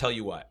 "I'll tell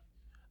you what,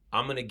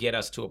 I'm going to get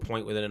us to a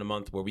point within a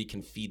month where we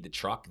can feed the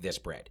truck this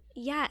bread."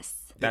 Yes.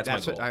 That's my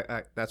what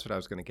goal. that's what I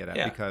was going to get at,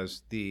 Yeah.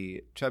 because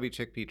the Chubby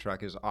Chickpea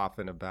truck is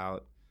often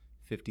about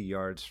 50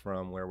 yards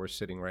from where we're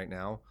sitting right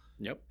now,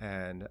 Yep.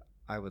 and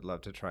I would love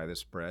to try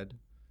this bread.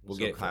 We'll So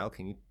get it. Kyle,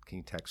 can you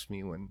text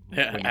me when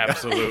Yeah, you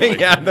absolutely.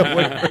 yeah, the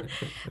wood.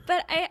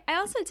 But I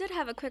also did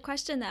have a quick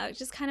question, though,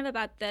 just kind of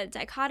about the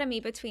dichotomy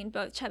between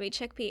both Chubby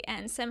Chickpea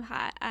and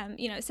Simcha.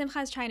 Simcha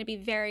is trying to be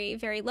very,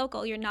 very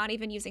local. You're not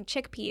even using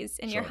chickpeas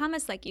in your Sure.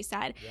 hummus, like you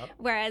said, Yep.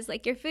 whereas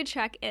like your food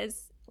truck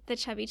is the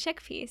Chubby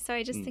Chickpea. So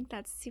I just think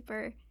that's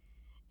super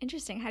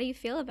interesting. How do you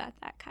feel about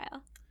that,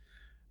 Kyle?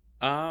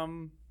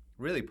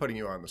 Really putting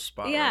you on the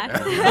spot. Yeah.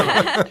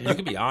 Right now. You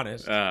can be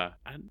honest. I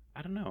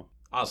don't know.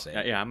 I'll say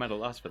it. Yeah, I'm at a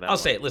loss for that. I'll one.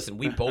 say it. Listen,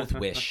 we both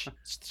wish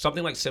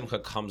something like Simcha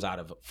comes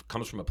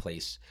from a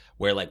place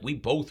where like we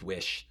both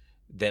wish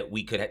that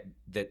we could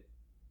that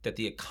that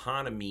the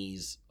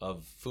economies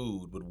of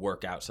food would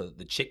work out so that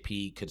the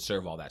chickpea could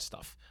serve all that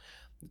stuff.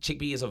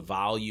 Chickpea is a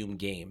volume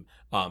game.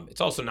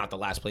 It's also not the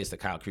last place that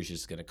Kyle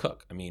Crucius is going to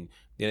cook. I mean,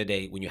 at the end of the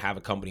day, when you have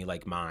a company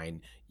like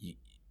mine,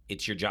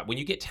 it's your job. When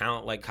you get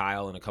talent like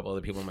Kyle and a couple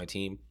other people on my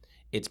team,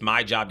 it's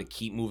my job to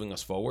keep moving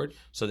us forward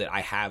so that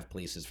I have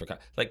places for Kyle.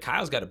 Like,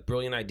 Kyle's got a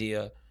brilliant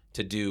idea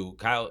to do.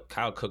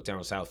 Kyle cooked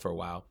down south for a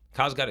while.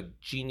 Kyle's got a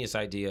genius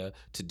idea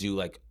to do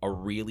like a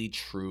really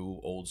true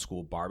old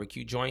school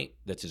barbecue joint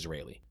that's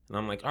Israeli. And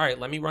I'm like, all right,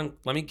 let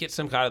me get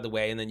Simcha out of the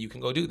way, and then you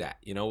can go do that.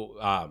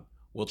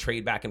 We'll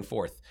trade back and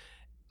forth.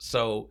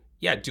 So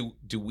yeah, do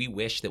we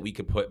wish that we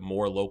could put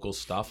more local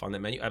stuff on the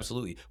menu?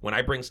 Absolutely. When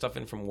I bring stuff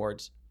in from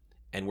Ward's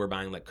and we're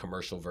buying like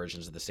commercial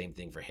versions of the same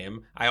thing for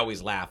him, I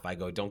always laugh. I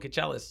go, don't get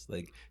jealous.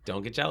 Like,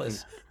 don't get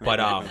jealous. But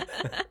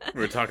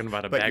we're talking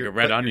about a bag of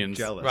red onions.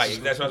 Jealous. Right,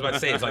 that's what I was about to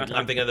say. It's like,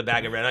 I'm thinking of the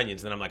bag of red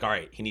onions, and then I'm like, all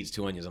right, he needs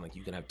 2 onions. I'm like,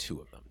 you can have 2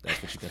 of them.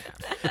 That's what you can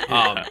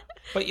have.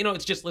 But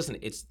it's just, listen,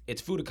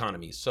 it's food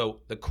economy.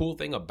 So the cool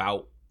thing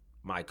about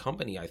my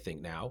company, I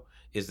think now,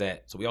 is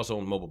that, so we also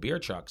own mobile beer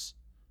trucks.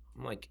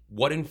 I'm like,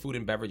 what in food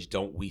and beverage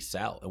don't we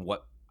sell? And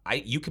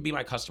you could be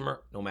my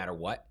customer no matter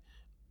what.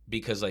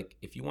 Because like,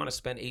 if you want to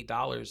spend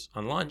 $8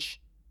 on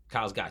lunch,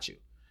 Kyle's got you.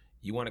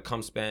 You want to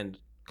come spend,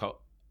 a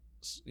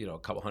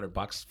couple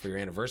 $100 for your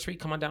anniversary?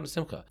 Come on down to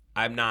Simcha.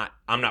 I'm not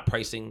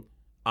pricing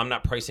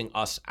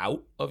us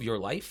out of your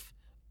life,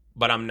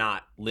 but I'm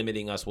not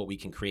limiting us what we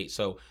can create.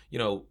 So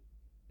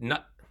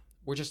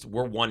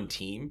we're one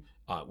team.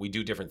 We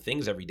do different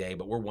things every day,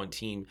 but we're one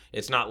team.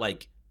 It's not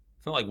like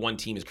one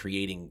team is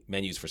creating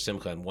menus for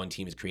Simcha and one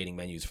team is creating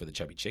menus for the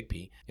Chubby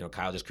Chickpea.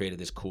 Kyle just created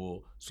this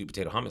cool sweet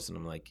potato hummus, and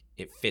I'm like,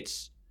 it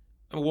fits.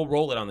 I mean, we'll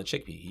roll it on the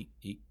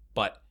chickpea,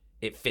 but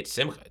it fits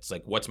Simcha. It's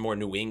like, what's more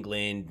New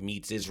England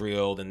meets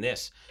Israel than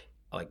this?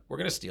 Like, we're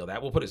going to steal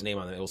that. We'll put his name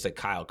on it. We'll say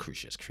Kyle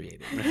Crucius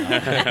created.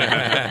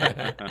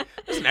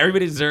 Listen,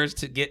 everybody deserves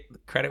to get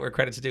credit where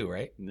credit's due,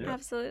 right? Yeah.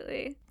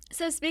 Absolutely.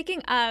 So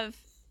speaking of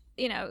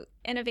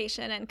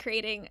innovation and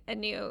creating a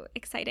new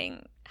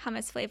exciting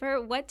hummus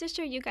flavor, what dish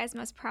are you guys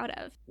most proud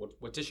of?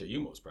 What dish are you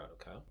most proud of,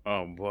 Kyle?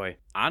 Oh boy.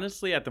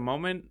 Honestly, at the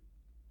moment,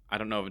 I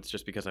don't know if it's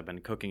just because I've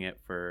been cooking it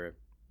for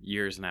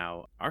years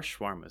now. Our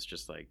shawarma is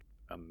just like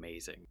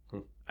amazing.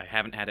 I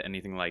haven't had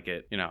anything like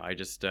it. I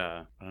just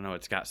I don't know,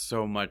 it's got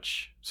so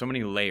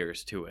many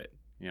layers to it.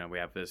 We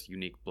have this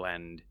unique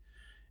blend,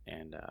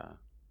 and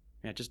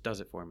it just does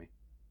it for me.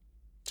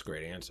 It's a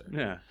great answer.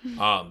 Yeah.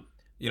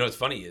 What's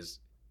funny is,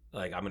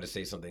 like, I'm going to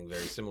say something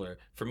very similar.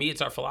 For me,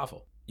 it's our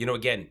falafel.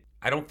 Again,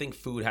 I don't think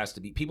food has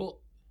to be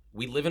people.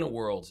 We live in a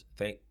world,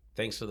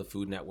 thanks to the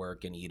Food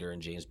Network and Eater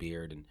and James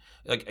Beard. And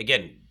like,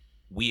 again,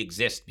 we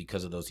exist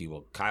because of those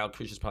people. Kyle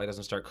Crucius probably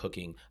doesn't start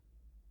cooking.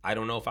 I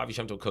don't know if Avi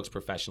Shemtov cooks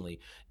professionally.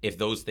 If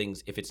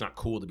it's not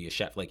cool to be a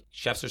chef, like,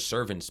 chefs are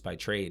servants by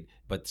trade,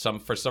 but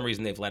for some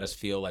reason they've let us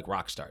feel like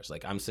rock stars.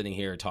 Like, I'm sitting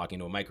here talking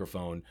to a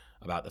microphone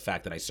about the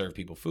fact that I serve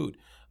people food,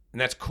 and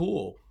that's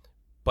cool.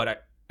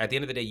 But at the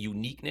end of the day,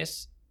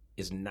 uniqueness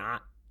is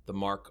not the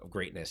mark of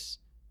greatness.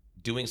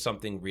 Doing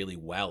something really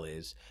well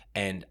is,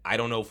 and I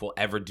don't know if we'll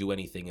ever do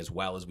anything as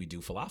well as we do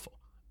falafel,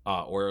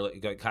 or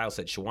like Kyle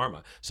said,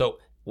 shawarma. So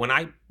when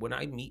I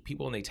meet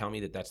people and they tell me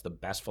that that's the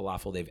best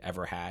falafel they've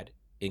ever had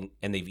and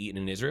they've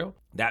eaten in Israel,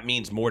 that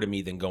means more to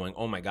me than going,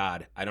 oh my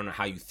God, I don't know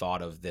how you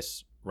thought of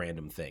this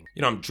random thing.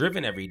 I'm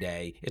driven every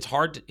day. It's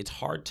hard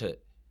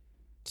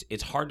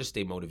to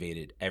stay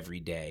motivated every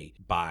day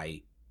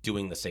by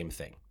doing the same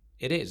thing.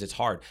 It's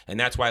hard. And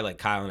that's why, like,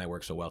 Kyle and I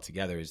work so well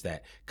together, is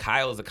that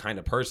Kyle is the kind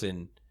of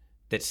person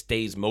that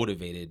stays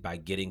motivated by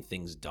getting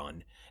things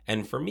done.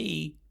 And for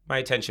me, my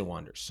attention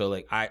wanders. So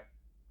like,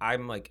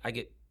 I'm like,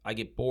 I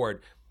get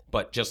bored,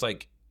 but just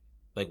like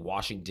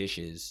washing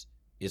dishes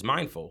is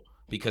mindful,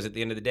 because at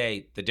the end of the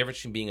day, the difference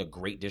between being a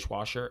great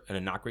dishwasher and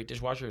a not great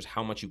dishwasher is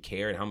how much you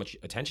care and how much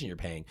attention you're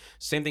paying.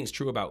 Same thing's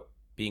true about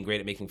being great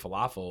at making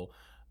falafel.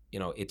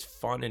 It's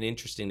fun and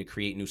interesting to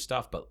create new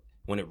stuff, but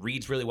when it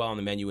reads really well on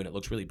the menu and it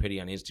looks really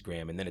pretty on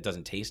Instagram and then it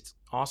doesn't taste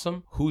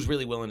awesome, who's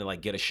really willing to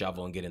like get a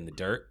shovel and get in the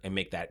dirt and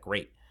make that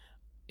great?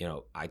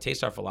 I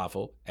taste our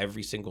falafel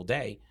every single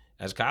day,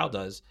 as Kyle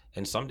does,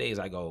 and some days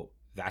I go,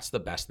 that's the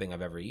best thing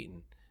I've ever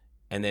eaten.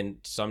 And then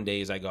some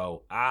days I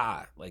go,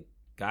 like,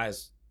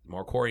 guys,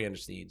 more coriander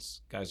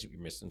seeds, guys,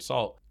 you're missing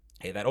salt.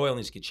 Hey, that oil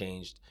needs to get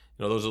changed.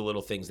 Those are the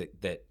little things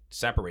that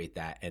separate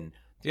that. And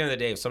at the end of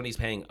the day, if somebody's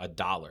paying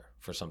 $1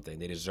 for something,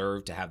 they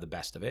deserve to have the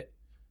best of it.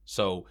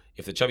 So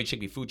if the Chubby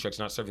Chickpea food truck's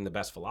not serving the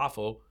best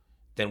falafel,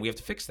 then we have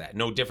to fix that.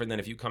 No different than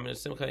if you come into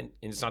Simcha and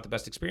it's not the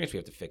best experience, we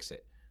have to fix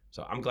it.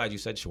 So I'm glad you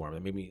said shawarma.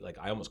 It made me, like,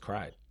 I almost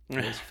cried. It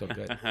makes me feel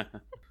good.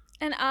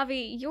 And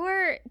Avi,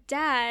 your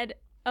dad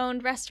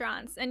owned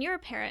restaurants and you're a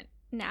parent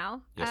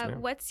now. Yes,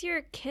 ma'am. What's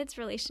your kids'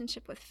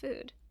 relationship with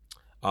food?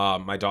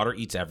 My daughter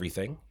eats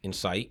everything in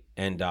sight,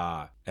 and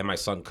my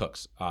son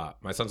cooks.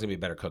 My son's gonna be a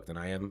better cook than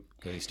I am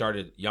because he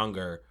started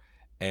younger,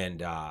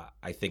 and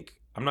I think,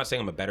 I'm not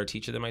saying I'm a better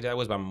teacher than my dad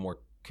was, but I'm a more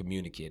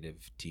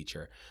communicative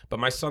teacher. But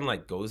my son,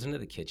 like, goes into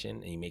the kitchen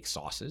and he makes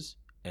sauces,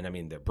 And I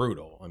mean, they're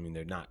brutal. I mean,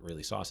 they're not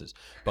really sauces.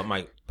 But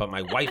my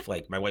wife,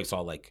 like, my wife's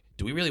all like,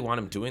 do we really want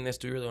him doing this?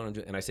 Do we really want him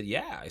doing? And I said,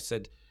 yeah. I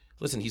said,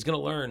 listen, he's gonna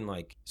learn.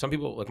 Like, some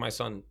people, like my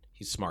son,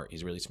 he's smart.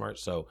 He's really smart.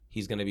 So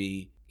he's gonna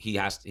be. He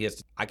has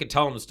to. I could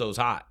tell him the stove's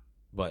hot,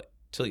 but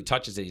till he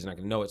touches it, he's not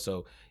gonna know it.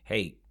 So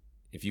hey,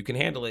 if you can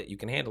handle it, you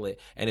can handle it.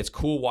 And it's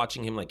cool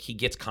watching him. Like, he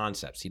gets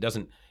concepts. He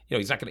doesn't.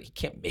 He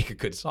can't make a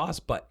good sauce,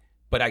 but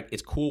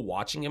it's cool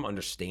watching him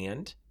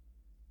understand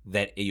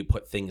that you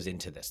put things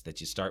into this, that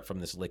you start from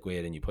this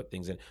liquid and you put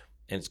things in,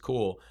 and it's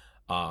cool.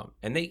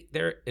 And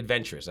they're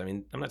adventurous. I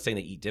mean, I'm not saying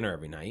they eat dinner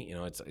every night.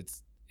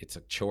 It's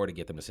a chore to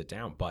get them to sit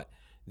down, but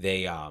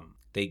they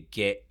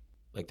get,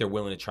 like, they're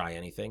willing to try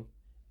anything.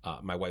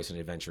 My wife's an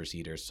adventurous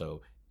eater,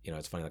 so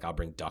it's funny. Like, I'll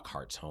bring duck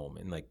hearts home,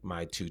 and like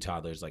my 2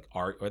 toddlers, like,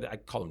 I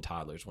call them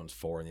toddlers. One's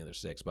 4 and the other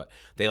 6, but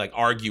they like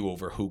argue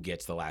over who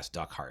gets the last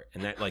duck heart,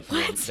 and that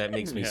that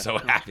makes me so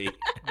happy.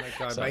 Oh my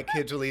God, my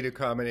kids will eat a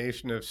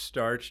combination of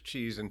starch,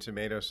 cheese, and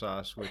tomato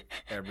sauce with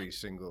every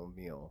single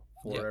meal.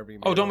 Every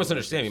meal. Oh, don't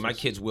misunderstand me. My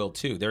kids will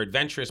too. They're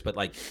adventurous, but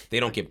like, they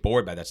don't get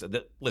bored by that stuff.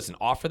 Listen,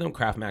 offer them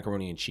Kraft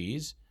macaroni and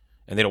cheese,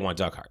 and they don't want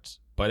duck hearts.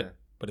 But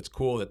it's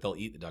cool that they'll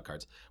eat the duck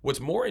hearts.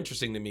 What's more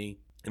interesting to me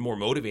and more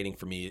motivating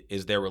for me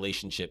is their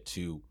relationship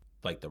to,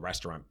 like, the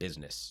restaurant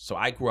business. So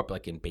I grew up,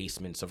 like, in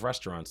basements of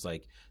restaurants.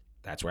 Like,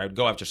 that's where I would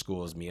go after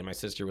school. Is me and my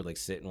sister would, like,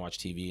 sit and watch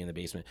TV in the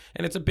basement.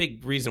 And it's a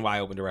big reason why I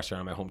opened a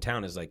restaurant in my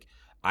hometown, is like,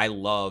 I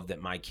love that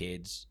my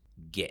kids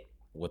get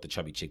what the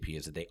Chubby Chickpea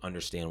is, that they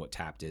understand what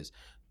Tapped is.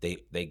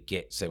 They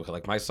get, say,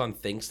 like, my son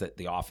thinks that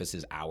the office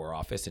is our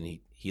office, and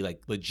he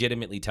like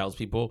legitimately tells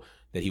people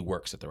that he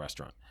works at the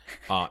restaurant.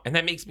 And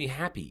that makes me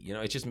happy.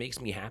 It just makes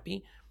me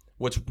happy.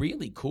 What's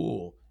really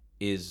cool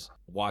is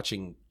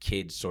watching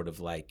kids sort of,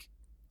 like,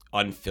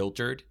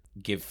 unfiltered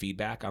give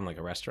feedback on, like,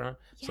 a restaurant.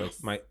 Yes.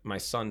 So, like, my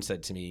son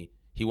said to me,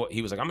 he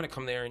was like, I'm going to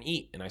come there and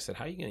eat. And I said,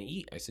 how are you going to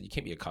eat? I said, you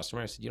can't be a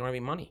customer. I said, you don't have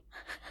any money.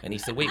 And he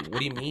said, wait, what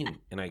do you mean?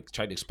 And I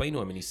tried to explain to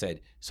him, and he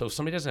said, so if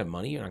somebody doesn't have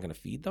money, you're not going to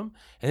feed them?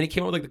 And then he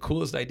came up with, like, the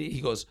coolest idea. He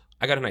goes,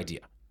 I got an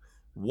idea.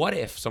 What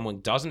if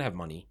someone doesn't have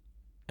money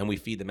and we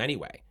feed them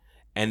anyway?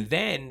 And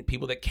then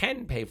people that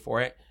can pay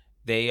for it,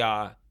 they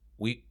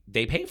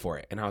pay for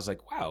it. And I was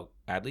like, wow,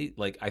 Adley,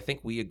 like, I think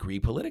we agree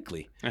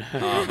politically.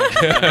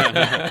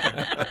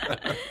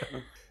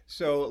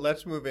 So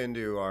let's move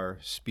into our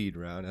speed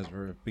round, as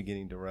we're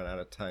beginning to run out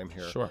of time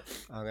here. Sure.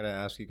 I'm going to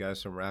ask you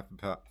guys some rapid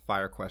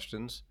fire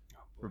questions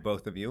for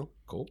both of you.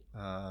 Cool.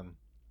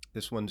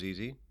 This one's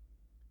easy.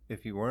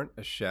 If you weren't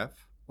a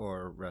chef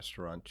or a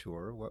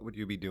restaurateur, what would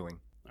you be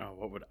doing? Oh,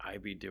 what would I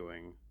be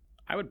doing?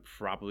 I would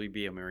probably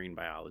be a marine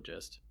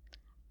biologist.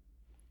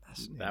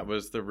 That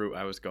was the route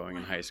I was going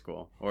in high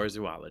school, or a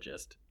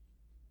zoologist.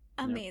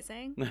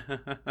 Amazing.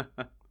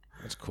 Yep.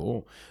 That's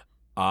cool.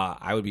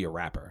 I would be a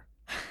rapper.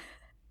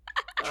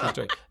 True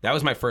story. That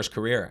was my first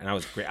career, and I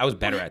was great. I was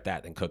better at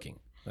that than cooking.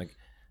 Like,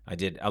 I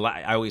did a lot.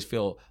 I always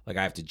feel like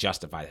I have to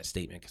justify that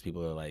statement, because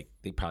people are like,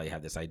 they probably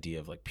have this idea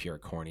of, like, pure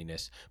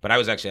corniness. But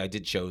I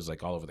did shows,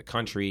 like, all over the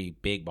country,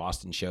 big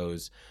Boston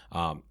shows.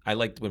 I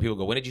liked when people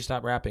go, when did you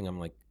stop rapping? I'm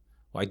like,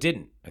 well, I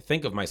didn't. I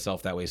think of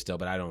myself that way still,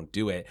 but I don't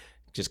do it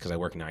just because I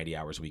work 90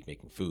 hours a week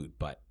making food.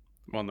 But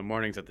well, in the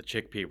mornings at the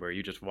Chickpea, where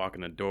you just walk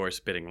in the door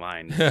spitting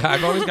lines.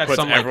 I've always got puts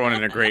everyone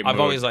in a great mood. I've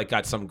always, like,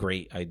 got some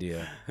great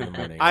idea in the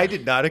morning. I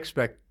did not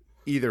expect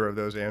either of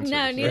those answers.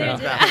 No, neither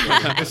did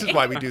I. This is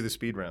why we do the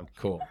speed round.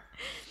 Cool.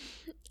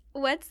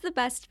 What's the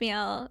best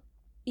meal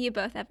you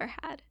both ever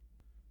had?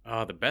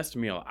 The best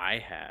meal I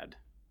had,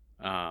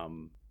 if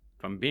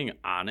I'm being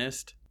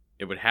honest,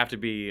 it would have to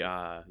be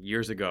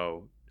years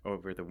ago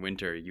over the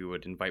winter. You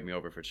would invite me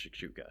over for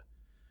shakshuka.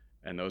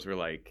 And those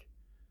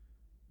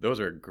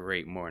were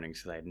great mornings,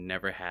 because I had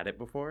never had it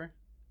before.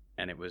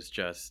 And it was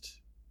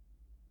just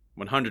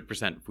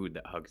 100% food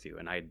that hugs you.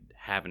 And I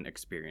haven't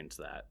experienced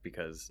that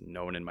because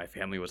no one in my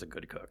family was a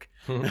good cook.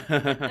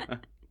 I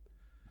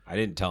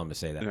didn't tell him to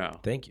say that. No.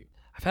 Thank you.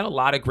 I've had a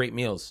lot of great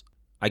meals.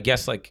 I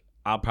guess, like,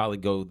 I'll probably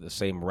go the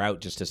same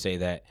route, just to say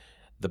that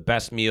the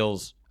best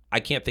meals, I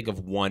can't think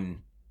of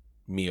one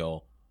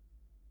meal.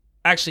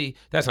 Actually,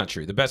 that's not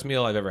true. The best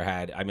meal I've ever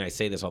had, I mean, I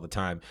say this all the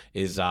time,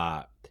 is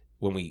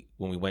when we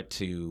went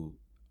to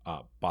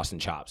Boston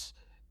Chops.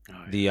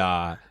 Oh,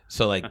 yeah.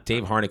 So, like,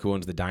 Dave Harnick, who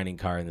owns the dining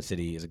car in the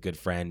city, is a good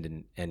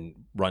friend and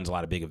runs a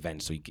lot of big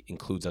events, so he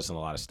includes us in a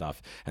lot of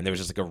stuff. And there was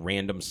just, like, a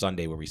random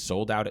Sunday where we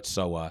sold out at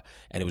SOA,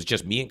 and it was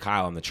just me and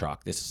Kyle on the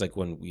truck. This is, like,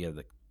 when we had,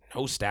 like,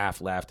 no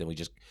staff left, and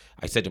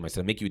I said to him,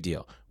 I'll make you a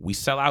deal. We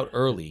sell out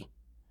early,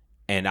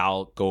 and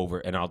I'll go over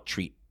and I'll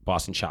treat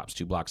Boston Chops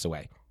 2 blocks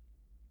away.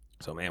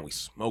 So, man, we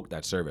smoked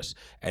that service.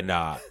 And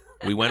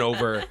we went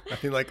over.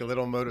 Nothing like a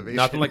little motivation.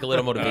 Nothing like a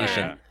little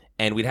motivation. Yeah.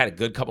 And we'd had a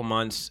good couple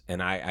months,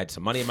 and I had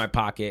some money in my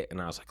pocket, and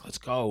I was like, let's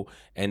go.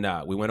 And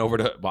we went over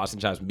to Boston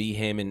Chops, me,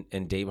 him,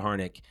 and Dave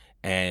Harnick,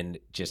 and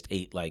just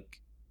ate, like,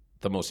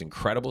 the most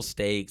incredible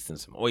steaks and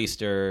some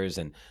oysters.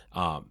 And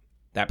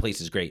that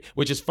place is great,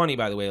 which is funny,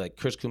 by the way. Like,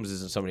 Chris Coombs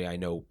isn't somebody I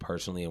know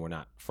personally, and we're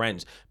not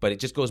friends, but it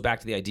just goes back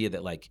to the idea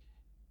that, like,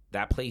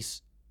 that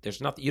place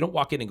there's nothing. You don't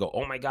walk in and go,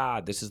 oh my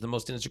God, this is the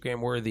most Instagram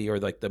worthy or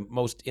like the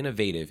most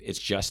innovative. It's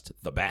just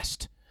the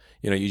best.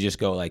 You just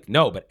go like,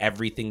 no, but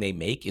everything they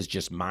make is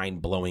just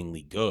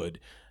mind-blowingly good.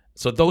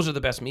 So those are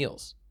the best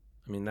meals.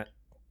 I mean,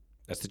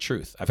 that's the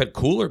truth. I've had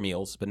cooler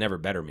meals, but never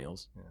better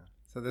meals. Yeah.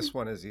 So this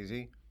one is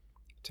easy.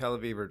 Tel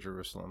Aviv or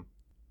Jerusalem?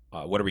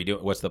 What are we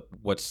doing? What's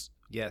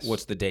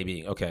the day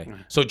being? Okay.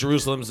 So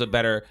Jerusalem's a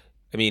better,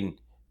 I mean,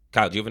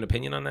 Kyle, do you have an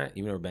opinion on that?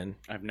 You've never been?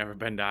 I've never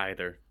been to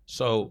either.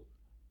 So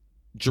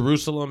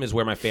Jerusalem is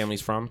where my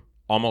family's from,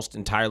 almost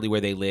entirely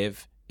where they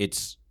live.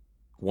 It's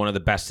one of the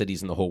best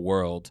cities in the whole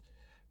world.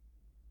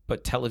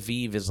 But Tel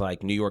Aviv is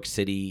like New York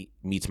City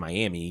meets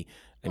Miami.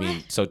 I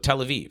mean, so Tel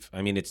Aviv.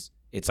 I mean, it's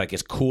like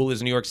as cool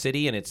as New York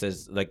City, and it's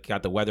as like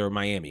got the weather of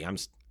Miami.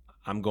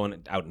 I'm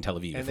going out in Tel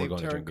Aviv. And if we're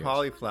going they've to drink turned beers.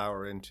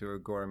 cauliflower into a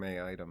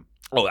gourmet item.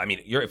 Oh, I mean,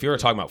 if you're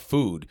talking about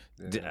food,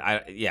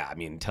 Yeah. I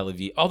mean, Tel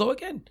Aviv. Although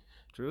again,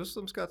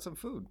 Jerusalem's got some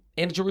food.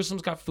 and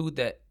Jerusalem's got food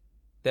that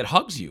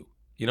hugs you.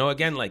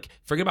 Again, like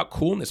forget about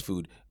coolness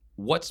food.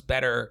 What's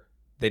better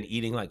than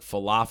eating like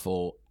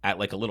falafel at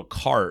like a little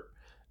cart?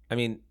 I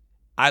mean,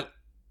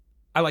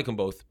 I like them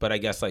both, but I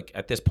guess like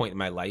at this point in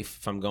my life,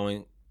 if I'm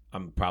going,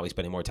 I'm probably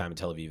spending more time in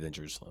Tel Aviv than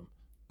Jerusalem.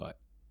 But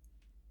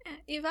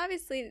You've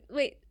obviously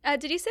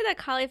did you say that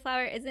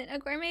cauliflower isn't a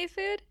gourmet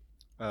food?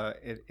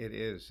 It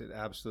is. It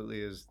absolutely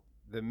is.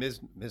 The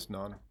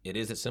miznon it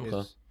is at Simcha.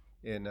 is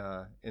in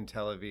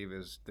Tel Aviv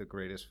is the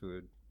greatest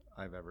food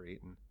I've ever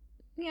eaten.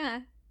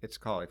 Yeah, It's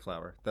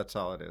cauliflower. That's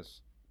all it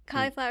is.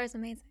 cauliflower is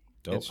amazing.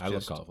 Dope. It's I love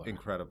just cauliflower.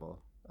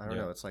 incredible. I don't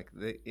Yeah. know. It's like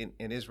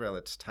in Israel,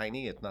 it's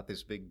tiny. It's not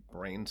this big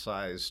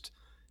brain-sized,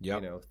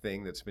 Yep.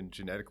 thing that's been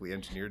genetically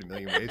engineered a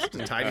million ways. It's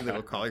a tiny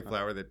little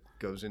cauliflower that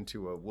goes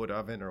into a wood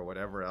oven or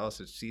whatever else.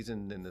 It's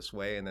seasoned in this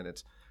way, and then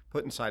it's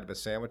put inside of a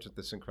sandwich with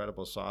this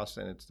incredible sauce,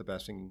 and it's the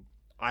best thing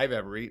I've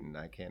ever eaten.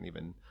 I can't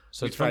even.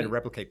 So We it's tried funny. to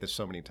replicate this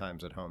so many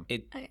times at home.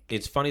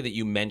 It's funny that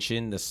you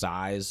mentioned the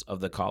size of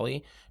the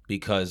cauli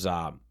because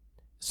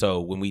so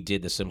when we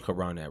did the Simcha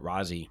run at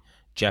Razi,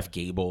 Jeff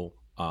Gable,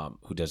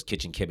 who does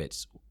Kitchen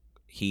Kibbutz,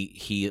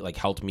 he like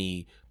helped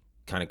me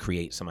kind of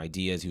create some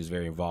ideas. He was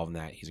very involved in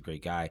that. He's a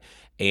great guy.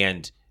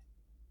 And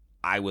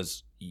I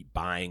was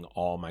buying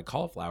all my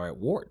cauliflower at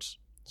Ward's.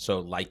 So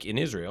like in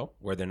Israel,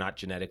 where they're not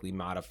genetically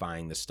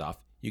modifying the stuff,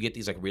 you get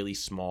these like really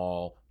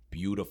small,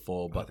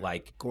 beautiful, but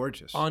like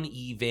Gorgeous.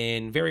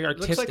 uneven, very It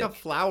artistic. looks like a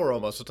flower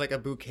almost. It's like a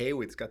bouquet.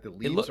 It's got the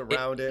leaves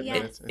around it. Yeah.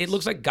 and it's- It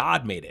looks like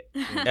God made it,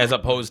 as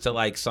opposed to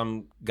like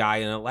some guy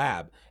in a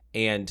lab.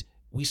 And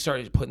we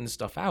started putting this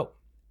stuff out,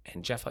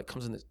 and Jeff like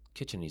comes in the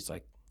kitchen. He's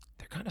like,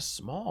 "They're kind of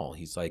small."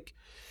 He's like,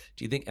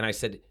 "Do you think?" And I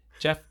said,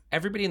 "Jeff,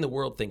 everybody in the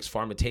world thinks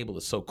farm to table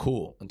is so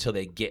cool until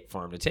they get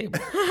farm to table,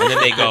 and then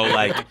they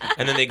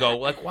go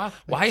like,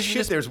 why isn't shit,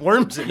 this?" there's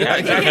worms in Yeah, it.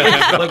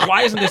 exactly. Like,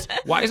 why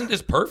isn't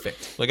this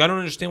perfect? Like, I don't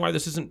understand why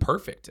this isn't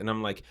perfect. And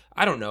I'm like,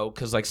 I don't know,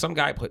 because like some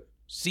guy put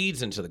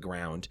seeds into the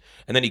ground,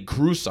 and then he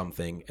grew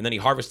something, and then he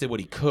harvested what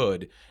he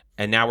could,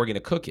 and now we're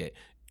gonna cook it.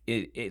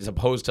 As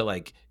opposed to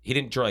like he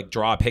didn't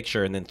draw a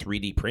picture and then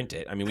 3D print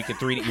it. I mean, we could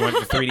 3D. You want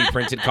the 3D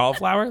printed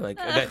cauliflower? Like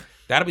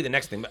that'll be the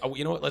next thing. Oh,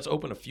 you know what? Let's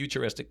open a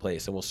futuristic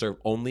place and we'll serve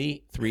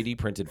only 3D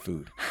printed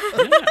food.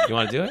 Yeah. You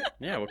want to do it?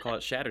 Yeah, we'll call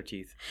it Shatter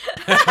Teeth.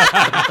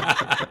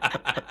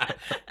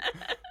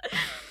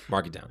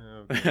 Mark it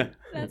down.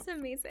 That's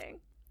amazing.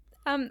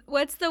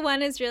 What's the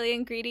one Israeli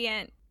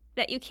ingredient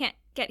that you can't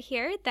get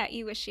here that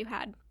you wish you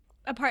had,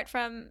 apart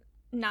from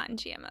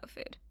non-GMO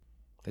food?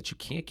 That you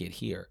can't get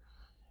here.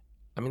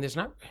 I mean,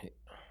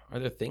 are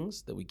there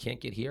things that we can't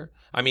get here?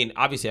 I mean,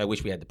 obviously, I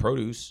wish we had the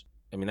produce.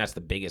 I mean, that's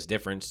the biggest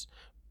difference.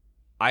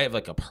 I have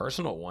like a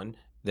personal one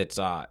that's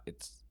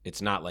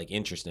it's not like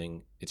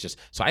interesting. It's just,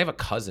 so I have a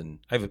cousin.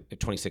 I have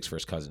 26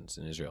 first cousins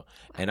in Israel,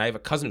 and I have a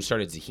cousin who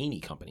started a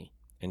tahini company,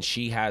 and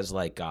she has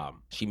like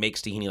she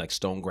makes tahini, like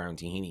stone ground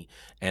tahini,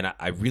 and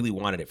I really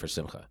wanted it for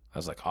Simcha. I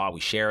was like, oh, we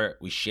share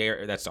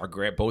it. That's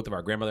both of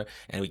our grandmother,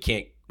 and we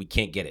can't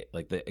get it.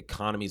 Like the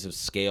economies of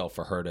scale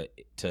for her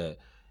to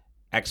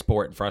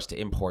export and for us to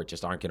import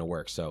just aren't going to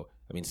work. So,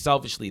 I mean,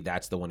 selfishly,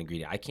 that's the one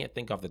ingredient. I can't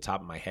think off the top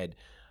of my head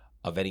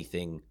of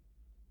anything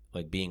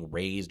like being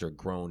raised or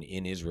grown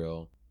in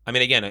Israel. I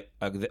mean, again,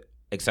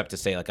 except to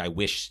say like I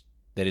wish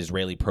that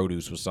Israeli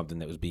produce was something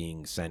that was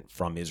being sent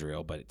from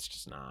Israel, but it's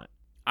just not.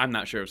 I'm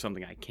not sure of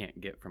something I can't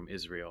get from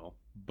Israel,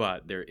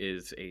 but there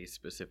is a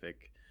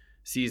specific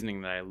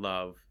seasoning that I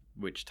love,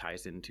 which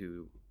ties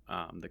into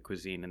the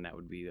cuisine, and that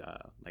would be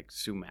like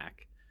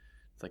sumac.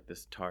 It's like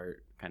this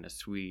tart, kind of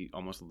sweet,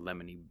 almost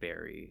lemony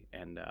berry,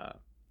 and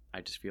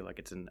I just feel like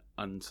it's an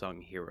unsung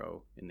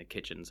hero in the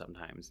kitchen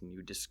sometimes, and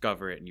you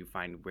discover it and you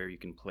find where you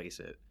can place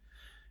it,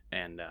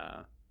 and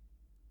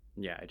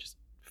yeah, I just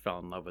fell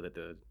in love with it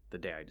the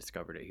day I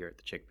discovered it here at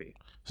the Chickpea.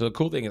 So the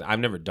cool thing is I've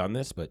never done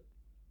this, but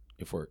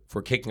if we're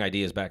kicking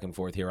ideas back and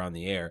forth here on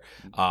the air,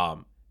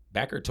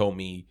 Becker told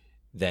me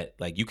that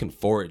like you can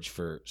forage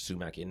for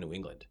sumac in New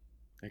England.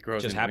 It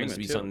grows It just in New happens to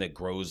be England, too. something that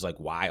grows like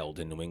wild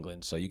in New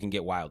England, so you can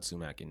get wild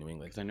sumac in New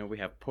England. Because I know we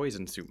have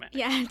poison sumac.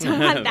 Yeah, I don't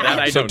want that.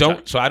 I So don't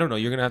touch. So I don't know.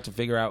 You're gonna have to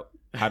figure out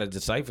how to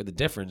decipher the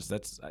difference,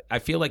 I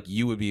feel like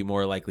you would be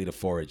more likely to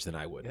forage than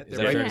I would. Is that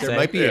There, fair might, to there say?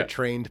 might be Yeah. a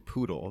trained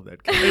poodle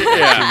that can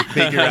actually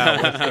figure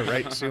out what's the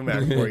right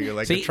sumac for you,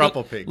 like See, a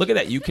truffle pig. Look at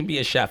that. You can be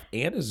a chef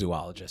and a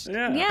zoologist.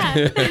 Yeah.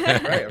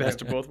 Yeah. Right,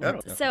 Best of both yeah.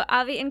 worlds. So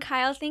Avi and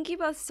Kyle, thank you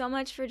both so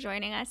much for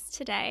joining us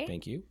today.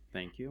 Thank you.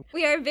 Thank you.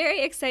 We are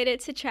very excited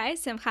to try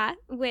Simcha,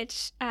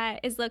 which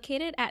is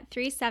located at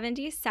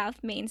 370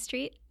 South Main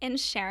Street in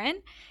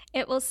Sharon.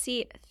 It will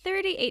seat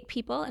 38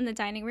 people in the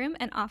dining room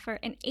and offer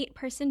an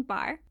 8-person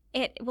bar.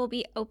 It will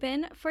be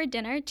open for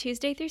dinner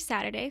Tuesday through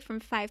Saturday from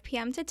 5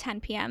 p.m. to 10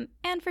 p.m.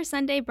 and for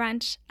Sunday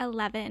brunch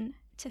 11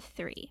 to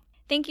 3.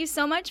 Thank you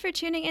so much for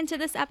tuning into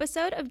this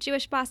episode of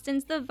Jewish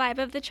Boston's The Vibe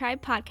of the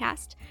Tribe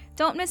podcast.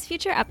 Don't miss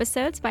future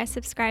episodes by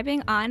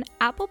subscribing on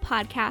Apple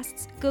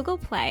Podcasts, Google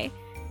Play,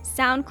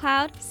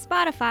 SoundCloud,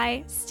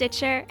 Spotify,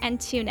 Stitcher, and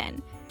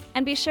TuneIn.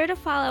 And be sure to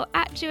follow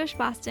at Jewish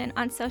Boston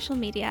on social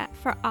media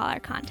for all our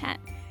content.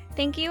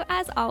 Thank you,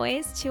 as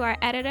always, to our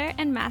editor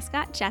and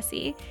mascot,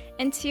 Jesse,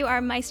 and to our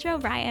maestro,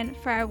 Ryan,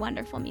 for our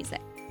wonderful music.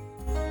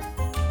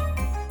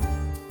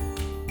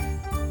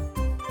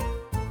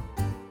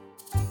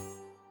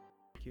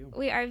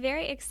 We are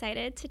very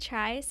excited to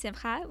try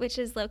Simcha, which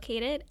is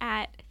located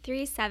at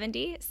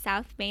 370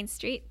 South Main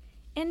Street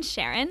in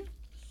Sharon.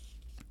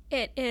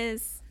 It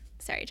is...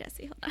 Sorry,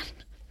 Jesse, hold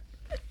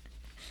on.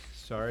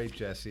 Sorry,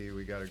 Jesse,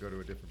 we got to go to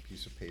a different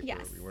piece of paper.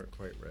 Yes. We weren't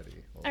quite ready.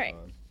 Hold All right.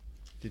 on.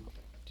 Did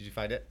you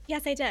find it?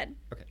 Yes, I did.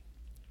 Okay.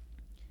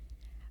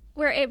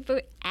 We're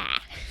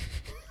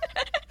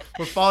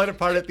We're falling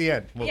apart at the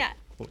end. yeah,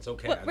 It's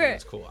okay. What- I think we're-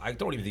 it's cool. I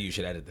don't even think you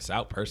should edit this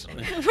out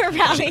personally. we're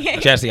rallying.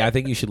 Jesse, I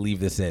think you should leave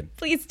this in.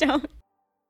 Please don't.